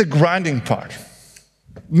this is the grinding part,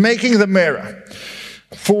 making the mirror.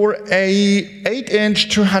 For a 8-inch,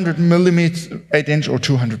 200 millimeter, 8-inch or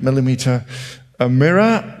 200 millimeter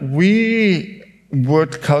mirror, we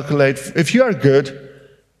would calculate, if you are good,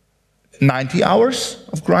 90 hours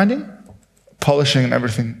of grinding, polishing and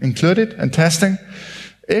everything included, and testing.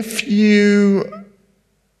 If you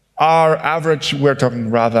are average, we're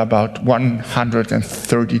talking rather about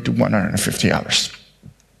 130 to 150 hours.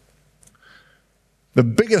 The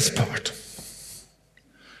biggest part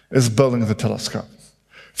is building the telescope.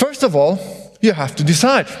 First of all, you have to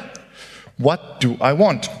decide, what do I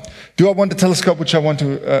want? Do I want a telescope which I want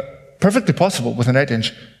to, perfectly possible with an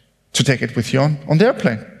 8-inch, to take it with you on the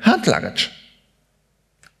airplane, hand luggage.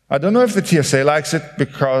 I don't know if the TSA likes it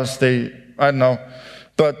because I don't know,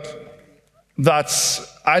 but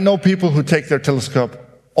I know people who take their telescope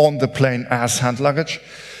on the plane as hand luggage.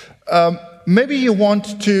 Maybe you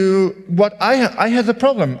want to, I had a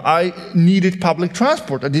problem. I needed public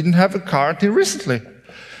transport. I didn't have a car until recently.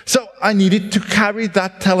 So I needed to carry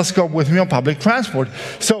that telescope with me on public transport.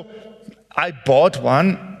 So I bought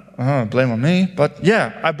one, blame on me, but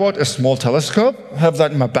yeah, I bought a small telescope, have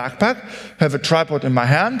that in my backpack, have a tripod in my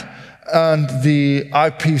hand, and the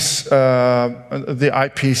eyepiece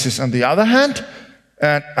is on the other hand,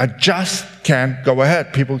 and I just can't go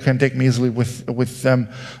ahead. People can take me easily with them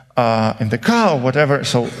in the car or whatever,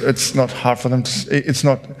 so it's not hard for them it's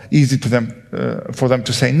not easy to them for them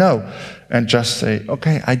to say no and just say,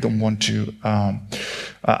 okay, I don't want to,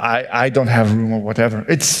 I don't have room or whatever.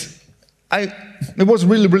 It was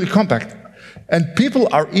really, really compact. And people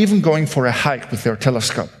are even going for a hike with their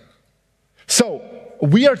telescope. So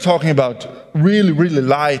we are talking about really, really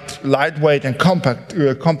lightweight and compact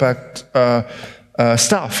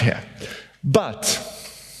stuff here. But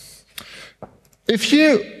if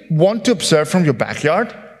you want to observe from your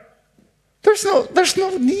backyard, there's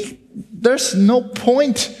no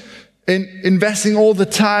point in investing all the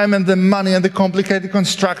time and the money and the complicated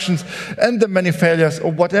constructions and the many failures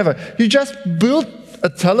or whatever. You just build a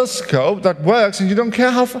telescope that works, and you don't care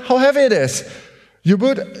how heavy it is. You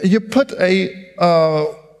put a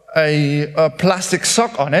plastic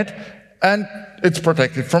sock on it, and it's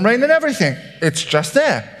protected from rain and everything. It's just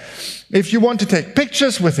there. If you want to take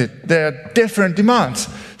pictures with it, there are different demands.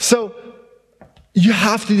 So you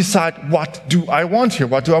have to decide, what do I want here?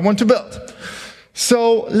 What do I want to build?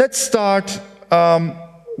 So let's start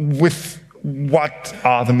with what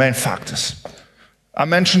are the main factors. I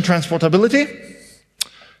mentioned transportability,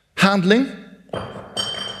 handling.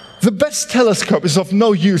 The best telescope is of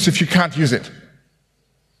no use if you can't use it.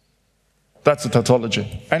 That's a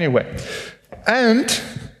tautology. Anyway, and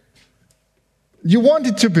you want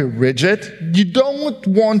it to be rigid. You don't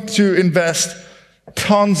want to invest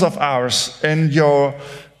tons of hours in your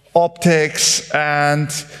optics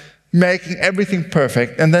and making everything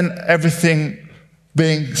perfect, and then everything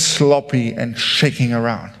being sloppy and shaking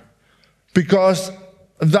around. Because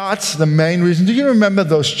that's the main reason. Do you remember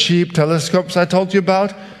those cheap telescopes I told you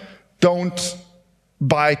about? Don't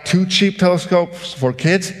buy too cheap telescopes for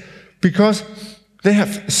kids, because they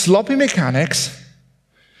have sloppy mechanics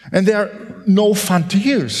and they are no fun to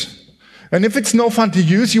use. And if it's no fun to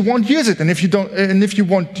use, you won't use it. And if you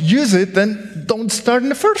won't use it, then don't start in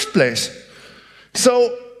the first place.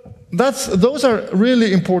 So those are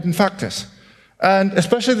really important factors. And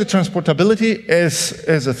especially the transportability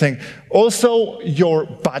is a thing. Also, your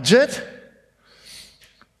budget.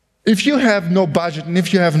 If you have no budget and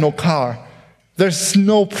if you have no car, there's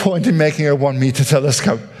no point in making a 1 meter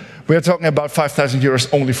telescope. We are talking about 5,000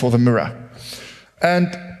 euros only for the mirror. And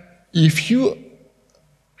if you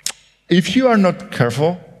are not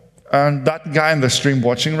careful, and that guy in the stream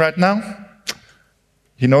watching right now,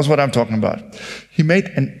 he knows what I'm talking about. He made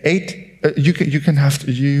an 8.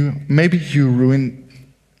 Maybe you ruin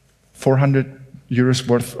 400 euros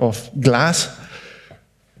worth of glass.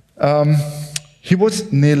 He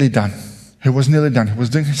was nearly done. He was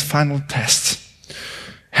doing his final tests.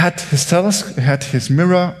 Had his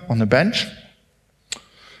mirror on a bench,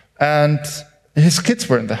 and his kids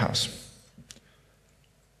were in the house.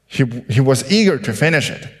 He was eager to finish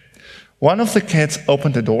it. One of the kids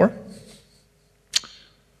opened the door,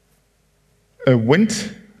 went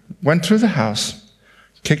through the house,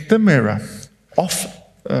 kicked the mirror off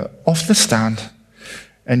the stand,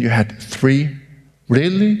 and you had 3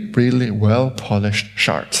 really, really well-polished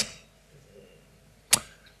shards.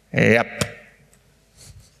 Yep.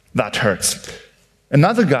 That hurts.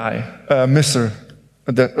 Another guy,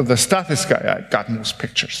 the status guy, I got most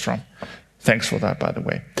pictures from. Thanks for that, by the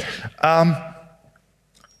way.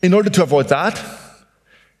 In order to avoid that,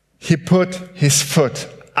 he put his foot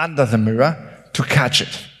under the mirror to catch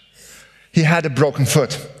it. He had a broken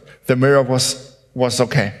foot. The mirror was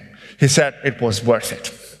okay. He said it was worth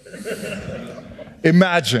it.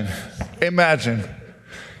 Imagine.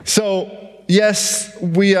 So, yes,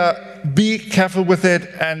 be careful with it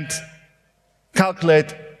and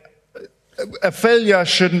calculate. A failure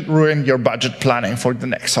shouldn't ruin your budget planning for the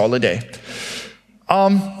next holiday.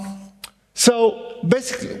 So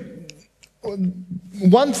basically,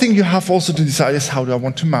 one thing you have also to decide is how do I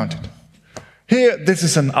want to mount it. Here, this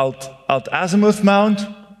is an alt-azimuth mount,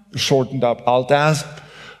 shortened up alt-az.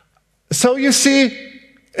 So you see,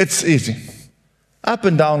 it's easy. Up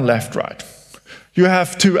and down, left, right. You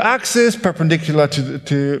have 2 axes, perpendicular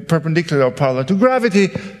or parallel to gravity,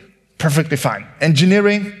 perfectly fine.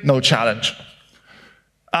 Engineering, no challenge.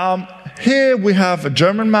 Here we have a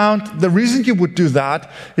German mount. The reason you would do that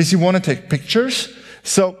is you want to take pictures.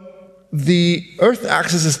 So the Earth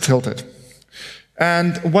axis is tilted.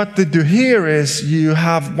 And what they do here is you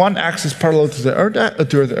have one axis parallel to the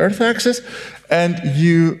Earth axis, and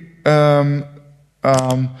you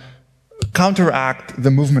counteract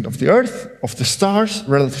the movement of the Earth, of the stars,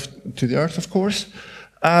 relative to the Earth, of course,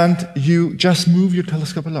 and you just move your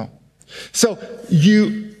telescope along. So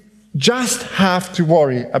you just have to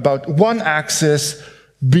worry about one axis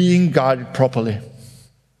being guided properly.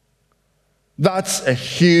 That's a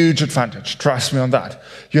huge advantage, trust me on that.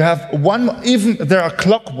 You have even there are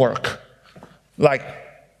clockwork, like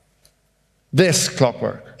this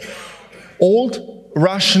clockwork. Old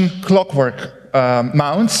Russian clockwork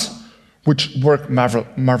mounts, which work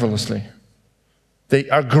marvelously. They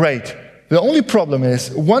are great. The only problem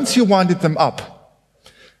is, once you winded them up,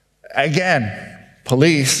 again,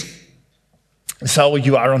 police. So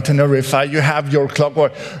you are on Tenerife, you have your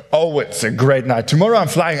clockwork. Oh, it's a great night. Tomorrow I'm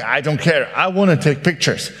flying, I don't care. I want to take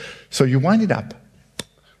pictures. So you wind it up.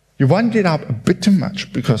 You wind it up a bit too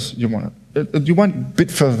much because you want a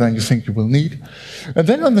bit further than you think you will need. And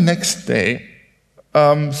then on the next day,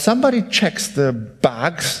 somebody checks the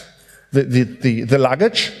bags, the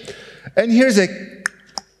luggage, and here's a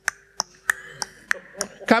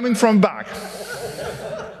coming from back.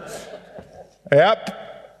 Yep.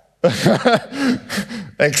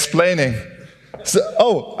 Explaining.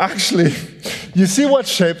 So, actually, you see what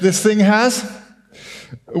shape this thing has?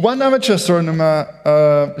 One amateur astronomer,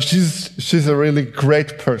 she's a really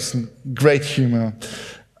great person, great humor.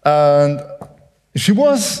 And she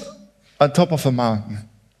was on top of a mountain.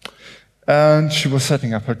 And she was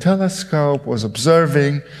setting up her telescope, was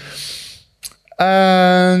observing.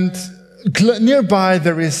 And nearby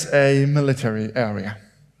there is a military area.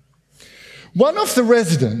 One of the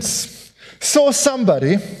residents saw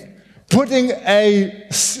somebody putting a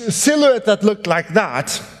silhouette that looked like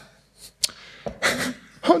that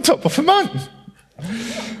on top of a mountain.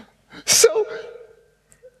 So,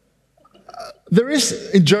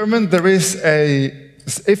 in German, there is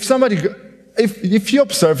if you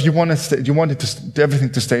observe, you want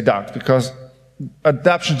everything to stay dark, because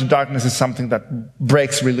adaptation to darkness is something that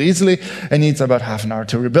breaks really easily and needs about half an hour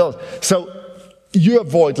to rebuild. So, you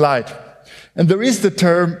avoid light. And there is the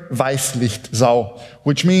term Weißlichtsau,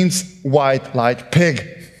 which means white light pig.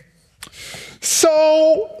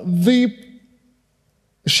 So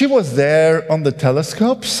she was there on the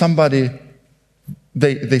telescope.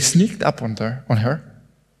 They sneaked up on her.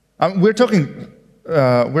 We're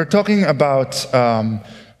talking about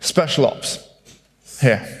special ops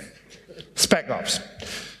here, spec ops,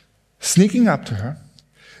 sneaking up to her,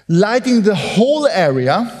 lighting the whole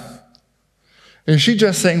area. And she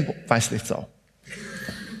just saying, weiß nicht so.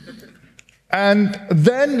 And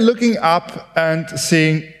then looking up and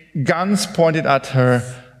seeing guns pointed at her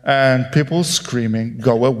and people screaming,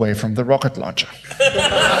 go away from the rocket launcher.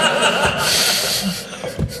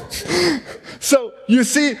 So you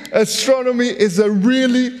see, astronomy is a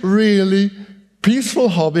really, really peaceful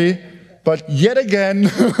hobby, but yet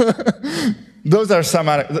again, those are some,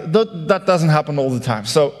 that doesn't happen all the time.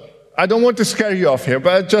 So I don't want to scare you off here,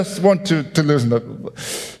 but I just want to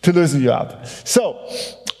loosen you up. So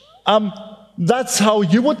that's how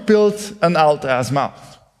you would build an alt-as mount.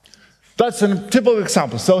 That's a typical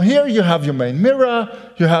example. So here you have your main mirror,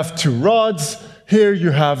 you have two rods, here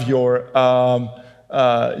you have your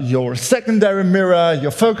secondary mirror,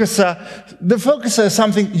 your focuser. The focuser is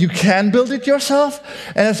something you can build it yourself,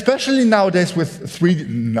 and especially nowadays with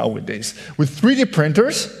 3D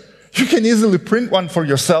printers, you can easily print one for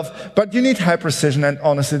yourself, but you need high precision, and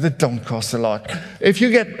honestly, they don't cost a lot. If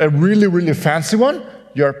you get a really, really fancy one,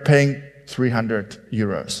 you're paying 300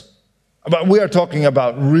 euros. But we are talking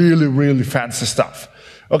about really, really fancy stuff.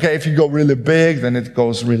 Okay, if you go really big, then it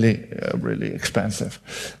goes really, really expensive.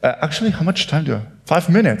 Actually, how much time do I have? 5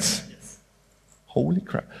 minutes? Yes. Holy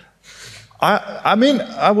crap. I mean,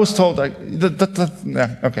 I was told,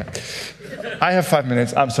 yeah, okay. I have 5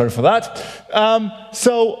 minutes, I'm sorry for that.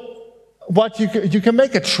 So, what you can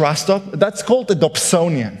make a truss dot, that's called a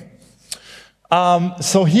Dobsonian.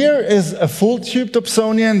 So here is a full tube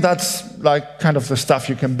Dobsonian, that's like kind of the stuff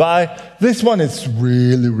you can buy. This one is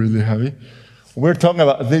really, really heavy. We're talking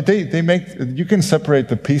about, they make, you can separate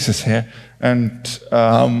the pieces here and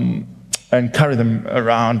carry them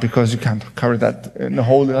around because you can't carry that in the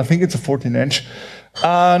whole, I think it's a 14-inch.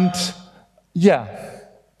 And yeah,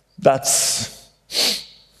 that's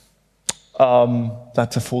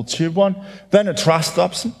a full tube one. Then a truss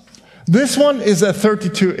Dobson. This one is a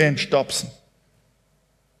 32-inch Dobson.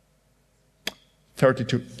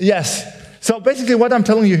 32, yes. So basically what I'm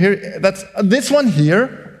telling you here, that's this one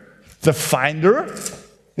here, the finder,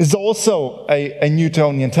 is also a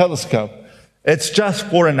Newtonian telescope. It's just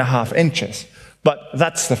 4.5 inches, but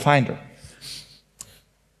that's the finder.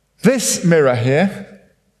 This mirror here,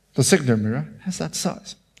 the secondary mirror, has that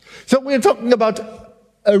size. So we're talking about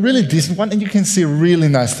a really decent one, and you can see really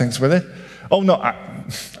nice things with it. Oh no,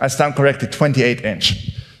 I stand corrected,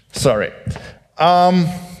 28-inch. Sorry.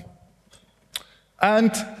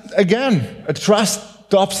 And again, a truss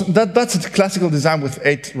Dobson, that's a classical design with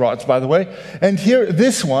 8 rods, by the way. And here,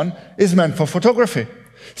 this one is meant for photography.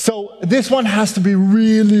 So this one has to be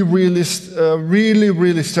really, really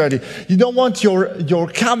sturdy. You don't want your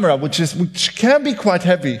camera, which can be quite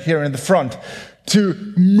heavy here in the front, to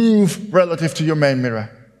move relative to your main mirror.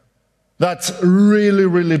 That's really,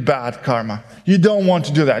 really bad karma. You don't want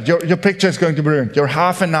to do that. Your picture is going to be ruined. Your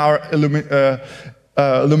half-an-hour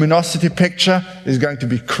luminosity picture is going to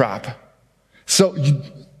be crap. So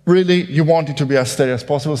you want it to be as steady as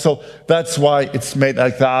possible. So that's why it's made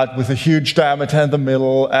like that, with a huge diameter in the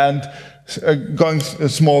middle and going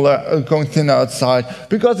smaller, going thinner outside,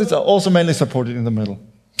 because it's also mainly supported in the middle.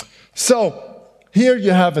 So here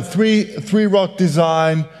you have a three-rod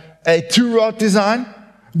design, a 2-rod design.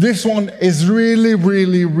 This one is really,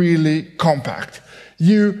 really, really compact.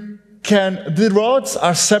 The rods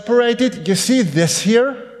are separated. You see this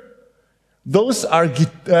here? Those are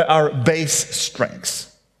bass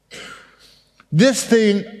strings. This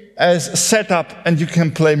thing is set up and you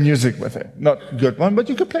can play music with it. Not a good one, but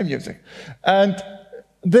you can play music. And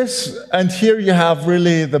here you have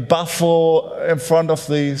really the baffle in front of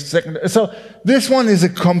the second. So this one is a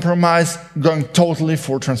compromise going totally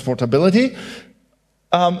for transportability.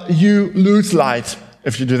 You lose light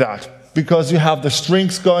if you do that, because you have the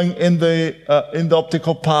strings going in the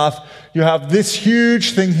optical path. You have this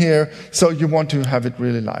huge thing here, so you want to have it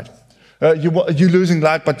really light. You're losing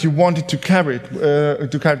light, but you want it to carry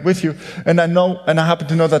it with you. And I happen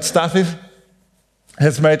to know that Stathis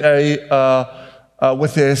has made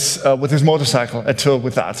with his motorcycle a tool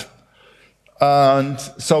with that. And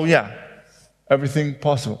so yeah, everything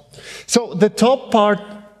possible. So the top part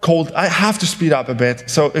called, I have to speed up a bit.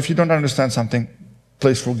 So if you don't understand something,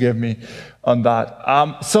 please forgive me on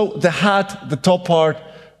that. So the hat, the top part,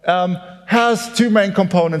 has 2 main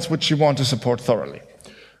components which you want to support thoroughly.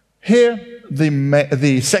 Here,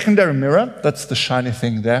 the secondary mirror, that's the shiny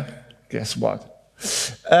thing there. Guess what?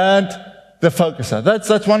 And the focuser.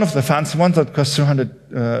 That's one of the fancy ones that costs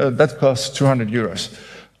 200 euros.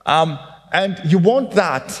 And you want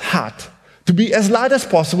that hat to be as light as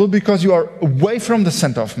possible because you are away from the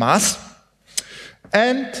center of mass,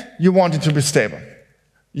 and you want it to be stable.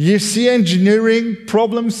 You see engineering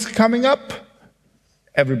problems coming up?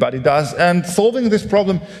 Everybody does. And solving this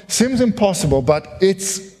problem seems impossible, but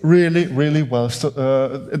it's really, really well,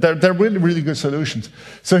 they're really, really good solutions.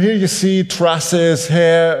 So here you see trusses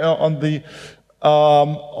here on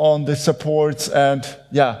the supports, and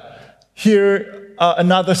yeah, here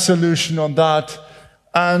another solution on that.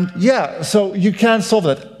 And yeah, so you can solve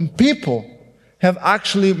that. People have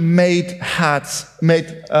actually made hats,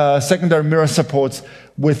 secondary mirror supports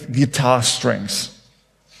with guitar strings.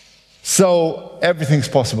 So everything's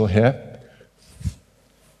possible here.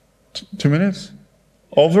 2 minutes?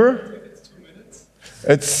 Over? It's 2 minutes.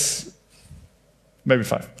 It's maybe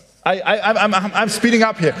 5. I'm speeding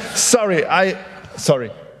up here. Sorry. And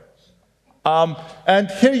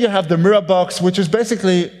here you have the mirror box, which is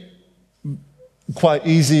basically quite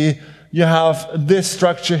easy. You have this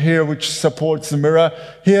structure here, which supports the mirror.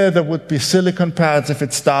 Here there would be silicon pads if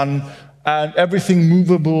it's done, and everything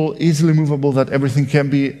movable, easily movable, that everything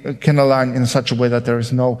can align in such a way that there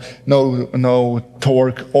is no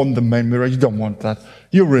torque on the main mirror. You don't want that.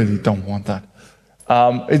 You really don't want that.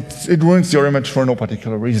 It ruins your image for no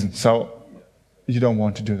particular reason. So you don't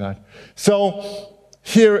want to do that. So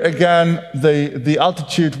here again, the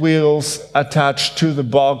altitude wheels attached to the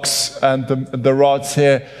box and the rods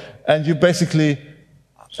here, and you basically,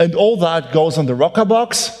 and all that goes on the rocker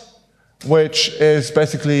box, which is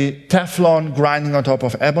basically Teflon grinding on top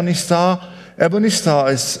of Ebony Star. Ebony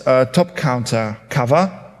Star is a top counter cover,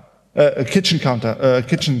 a kitchen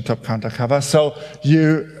top counter cover. So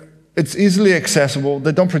it's easily accessible.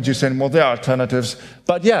 They don't produce anymore. There are alternatives.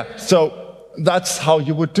 But yeah, so that's how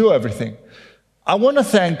you would do everything. I want to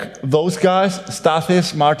thank those guys,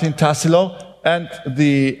 Stathis, Martin, Tassilo, and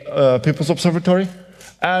the People's Observatory.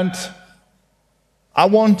 And I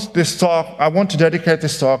want to dedicate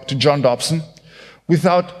this talk to John Dobson,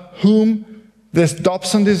 without whom this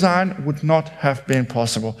Dobson design would not have been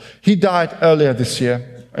possible. He died earlier this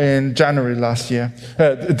year, in January last year.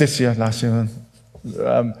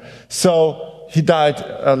 So he died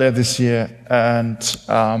earlier this year, and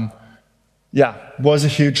yeah, was a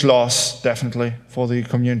huge loss, definitely, for the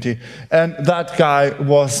community. And that guy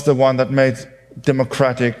was the one that made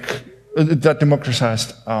democratized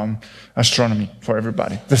astronomy for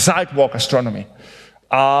everybody, the sidewalk astronomy.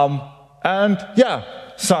 And yeah,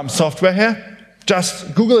 some software here.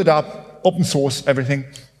 Just Google it up, open source, everything.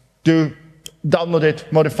 Download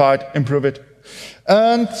it, modify it, improve it.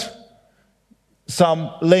 And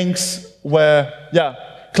some links where, yeah,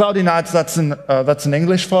 Cloudy Nights, that's an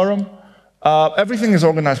English forum. Everything is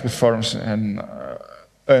organized with forums in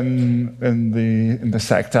the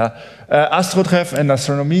sector. Astrotreff and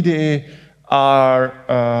Astronomie.de are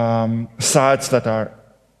sites that are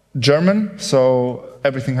German, so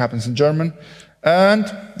everything happens in German.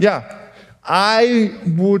 And yeah,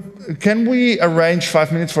 can we arrange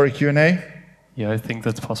 5 minutes for a Q&A? Yeah, I think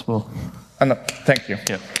that's possible. Thank you.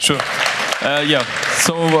 Yeah, sure. Yeah,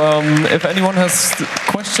 so if anyone has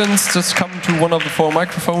questions, just come to one of the 4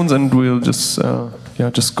 microphones and we'll just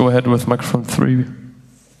go ahead with microphone 3.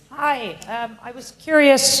 Hi, I was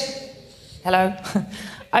curious. Hello.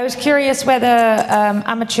 I was curious whether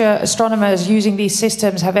amateur astronomers using these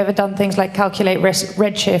systems have ever done things like calculate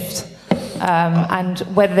redshift, and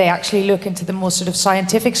whether they actually look into the more sort of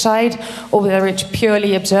scientific side, or whether it's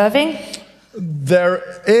purely observing. There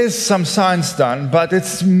is some science done, but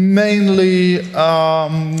it's mainly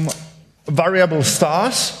variable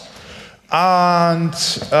stars and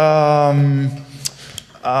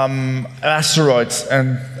asteroids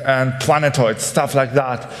and planetoids, stuff like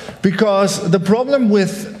that. Because the problem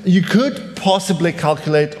with, you could possibly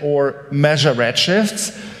calculate or measure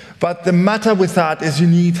redshifts, but the matter with that is you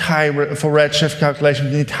need for redshift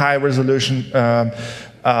calculation, you need high resolution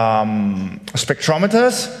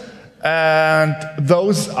spectrometers. And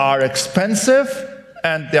those are expensive,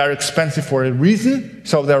 and they are expensive for a reason,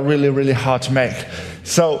 so they're really, really hard to make.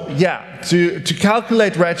 So yeah, to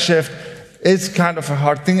calculate redshift is kind of a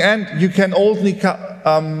hard thing, and you can only,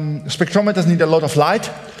 spectrometers need a lot of light,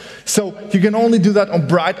 so you can only do that on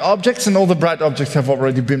bright objects, and all the bright objects have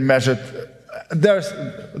already been measured. There's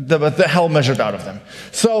the hell measured out of them.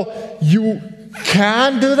 So you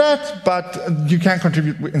can do that, but you can't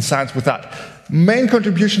contribute in science with that. Main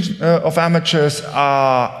contributions of amateurs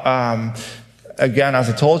are, again, as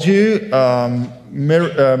I told you,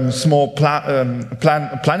 small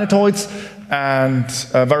planetoids and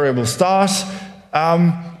variable stars.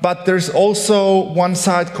 But there's also one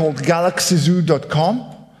site called galaxyzoo.com,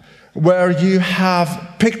 where you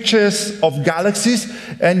have pictures of galaxies,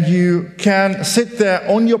 and you can sit there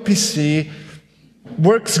on your PC.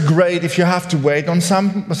 Works great if you have to wait on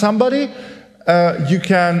somebody. You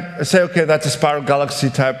can say, okay, that's a spiral galaxy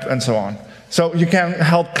type, and so on. So you can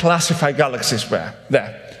help classify galaxies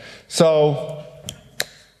there. So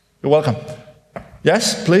you're welcome.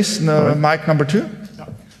 Yes, please, mic number 2.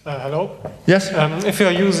 Hello? Yes? If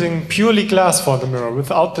you're using purely glass for the mirror,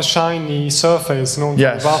 without the shiny surface known for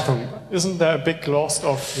the bathroom, isn't there a big loss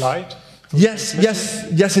of light? Yes,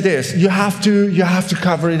 it is. You have to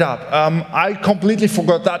cover it up. I completely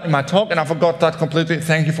forgot that in my talk, and I forgot that completely.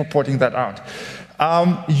 Thank you for pointing that out.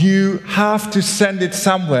 You have to send it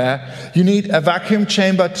somewhere. You need a vacuum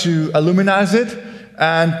chamber to illuminize it,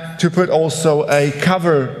 and to put also a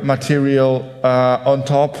cover material on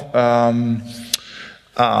top.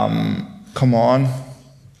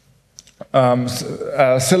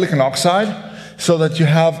 Silicon oxide, so that you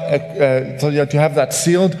have that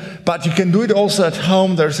sealed. But you can do it also at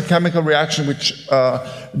home. There's a chemical reaction which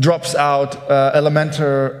drops out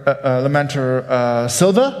elemental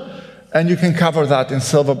silver, and you can cover that in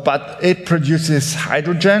silver. But it produces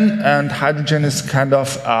hydrogen, and hydrogen is kind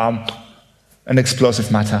of an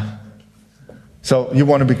explosive matter. So you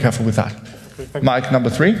want to be careful with that. Mic number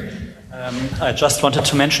 3. I just wanted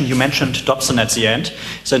to mention, you mentioned Dobson at the end.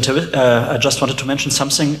 So I just wanted to mention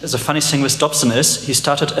something. The funny thing with Dobson is he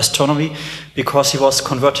started astronomy because he was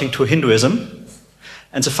converting to Hinduism.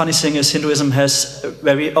 And the funny thing is Hinduism has,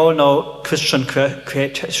 where we all know Christian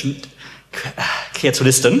Kreationisten.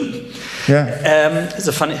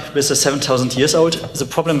 The funny, with the 7,000 years old, the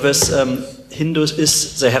problem with Hindus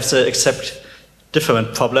is they have the exact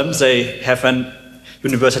different problem. They have an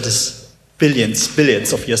universe that is billions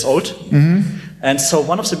of years old. And so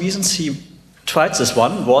one of the reasons he tried this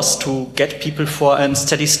one was to get people for a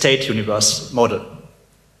steady state universe model.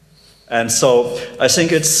 And so I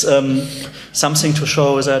think it's something to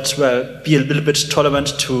show that, well, be a little bit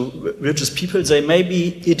tolerant to religious people. They may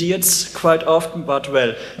be idiots quite often, but,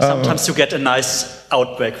 well, sometimes you get a nice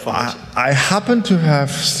outbreak from it. I happen to have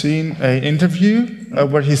seen an interview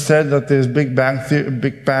where he said that this Big Bang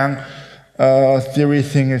theory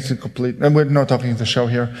thing is a complete, and we're not talking the show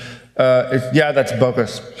here. That's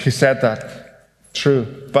bogus. He said that. True.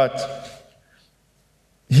 But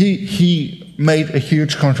he made a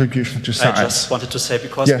huge contribution to science. I just wanted to say,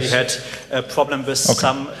 because we had a problem with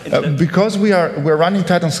some... because we're running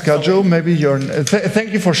tight on schedule, maybe you're...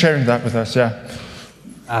 thank you for sharing that with us, I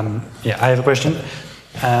have a question.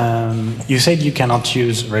 You said you cannot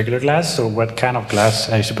use regular glass, so what kind of glass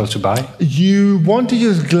are you supposed to buy? You want to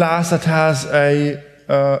use glass that has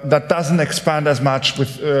that doesn't expand as much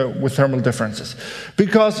with thermal differences,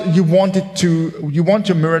 because you want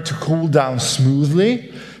your mirror to cool down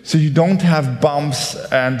smoothly, so you don't have bumps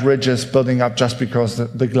and ridges building up just because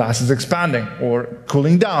the glass is expanding or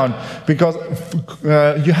cooling down. Because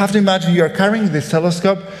you have to imagine you are carrying this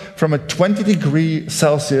telescope from a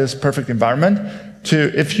 20°C perfect environment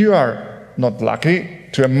to, if you are not lucky,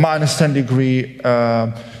 to a -10 degree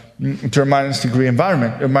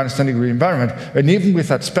environment, and even with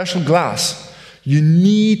that special glass, you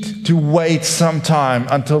need to wait some time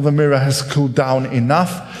until the mirror has cooled down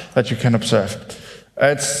enough that you can observe.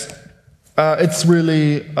 It's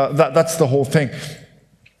really that's the whole thing.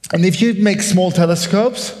 And if you make small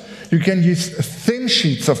telescopes, you can use thin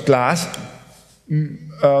sheets of glass,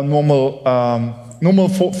 normal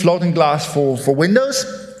floating glass for windows,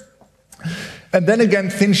 and then again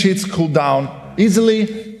thin sheets cool down easily,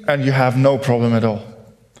 and you have no problem at all.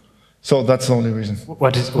 So that's the only reason.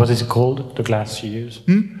 What is it called, the glass you use?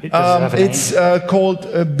 It's called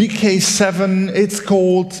BK7. It's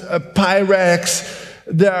called Pyrex.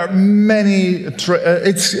 There are many.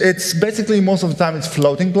 It's basically, most of the time it's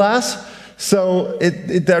floating glass. So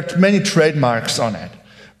there are many trademarks on it.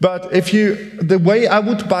 But the way I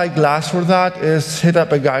would buy glass for that is hit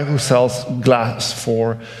up a guy who sells glass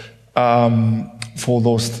for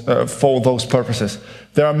those purposes.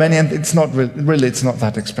 There are many, and it's not really it's not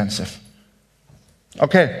that expensive.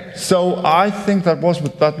 Okay, so I think that was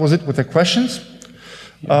it with the questions.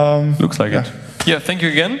 Looks like it. Yeah, thank you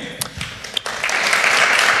again.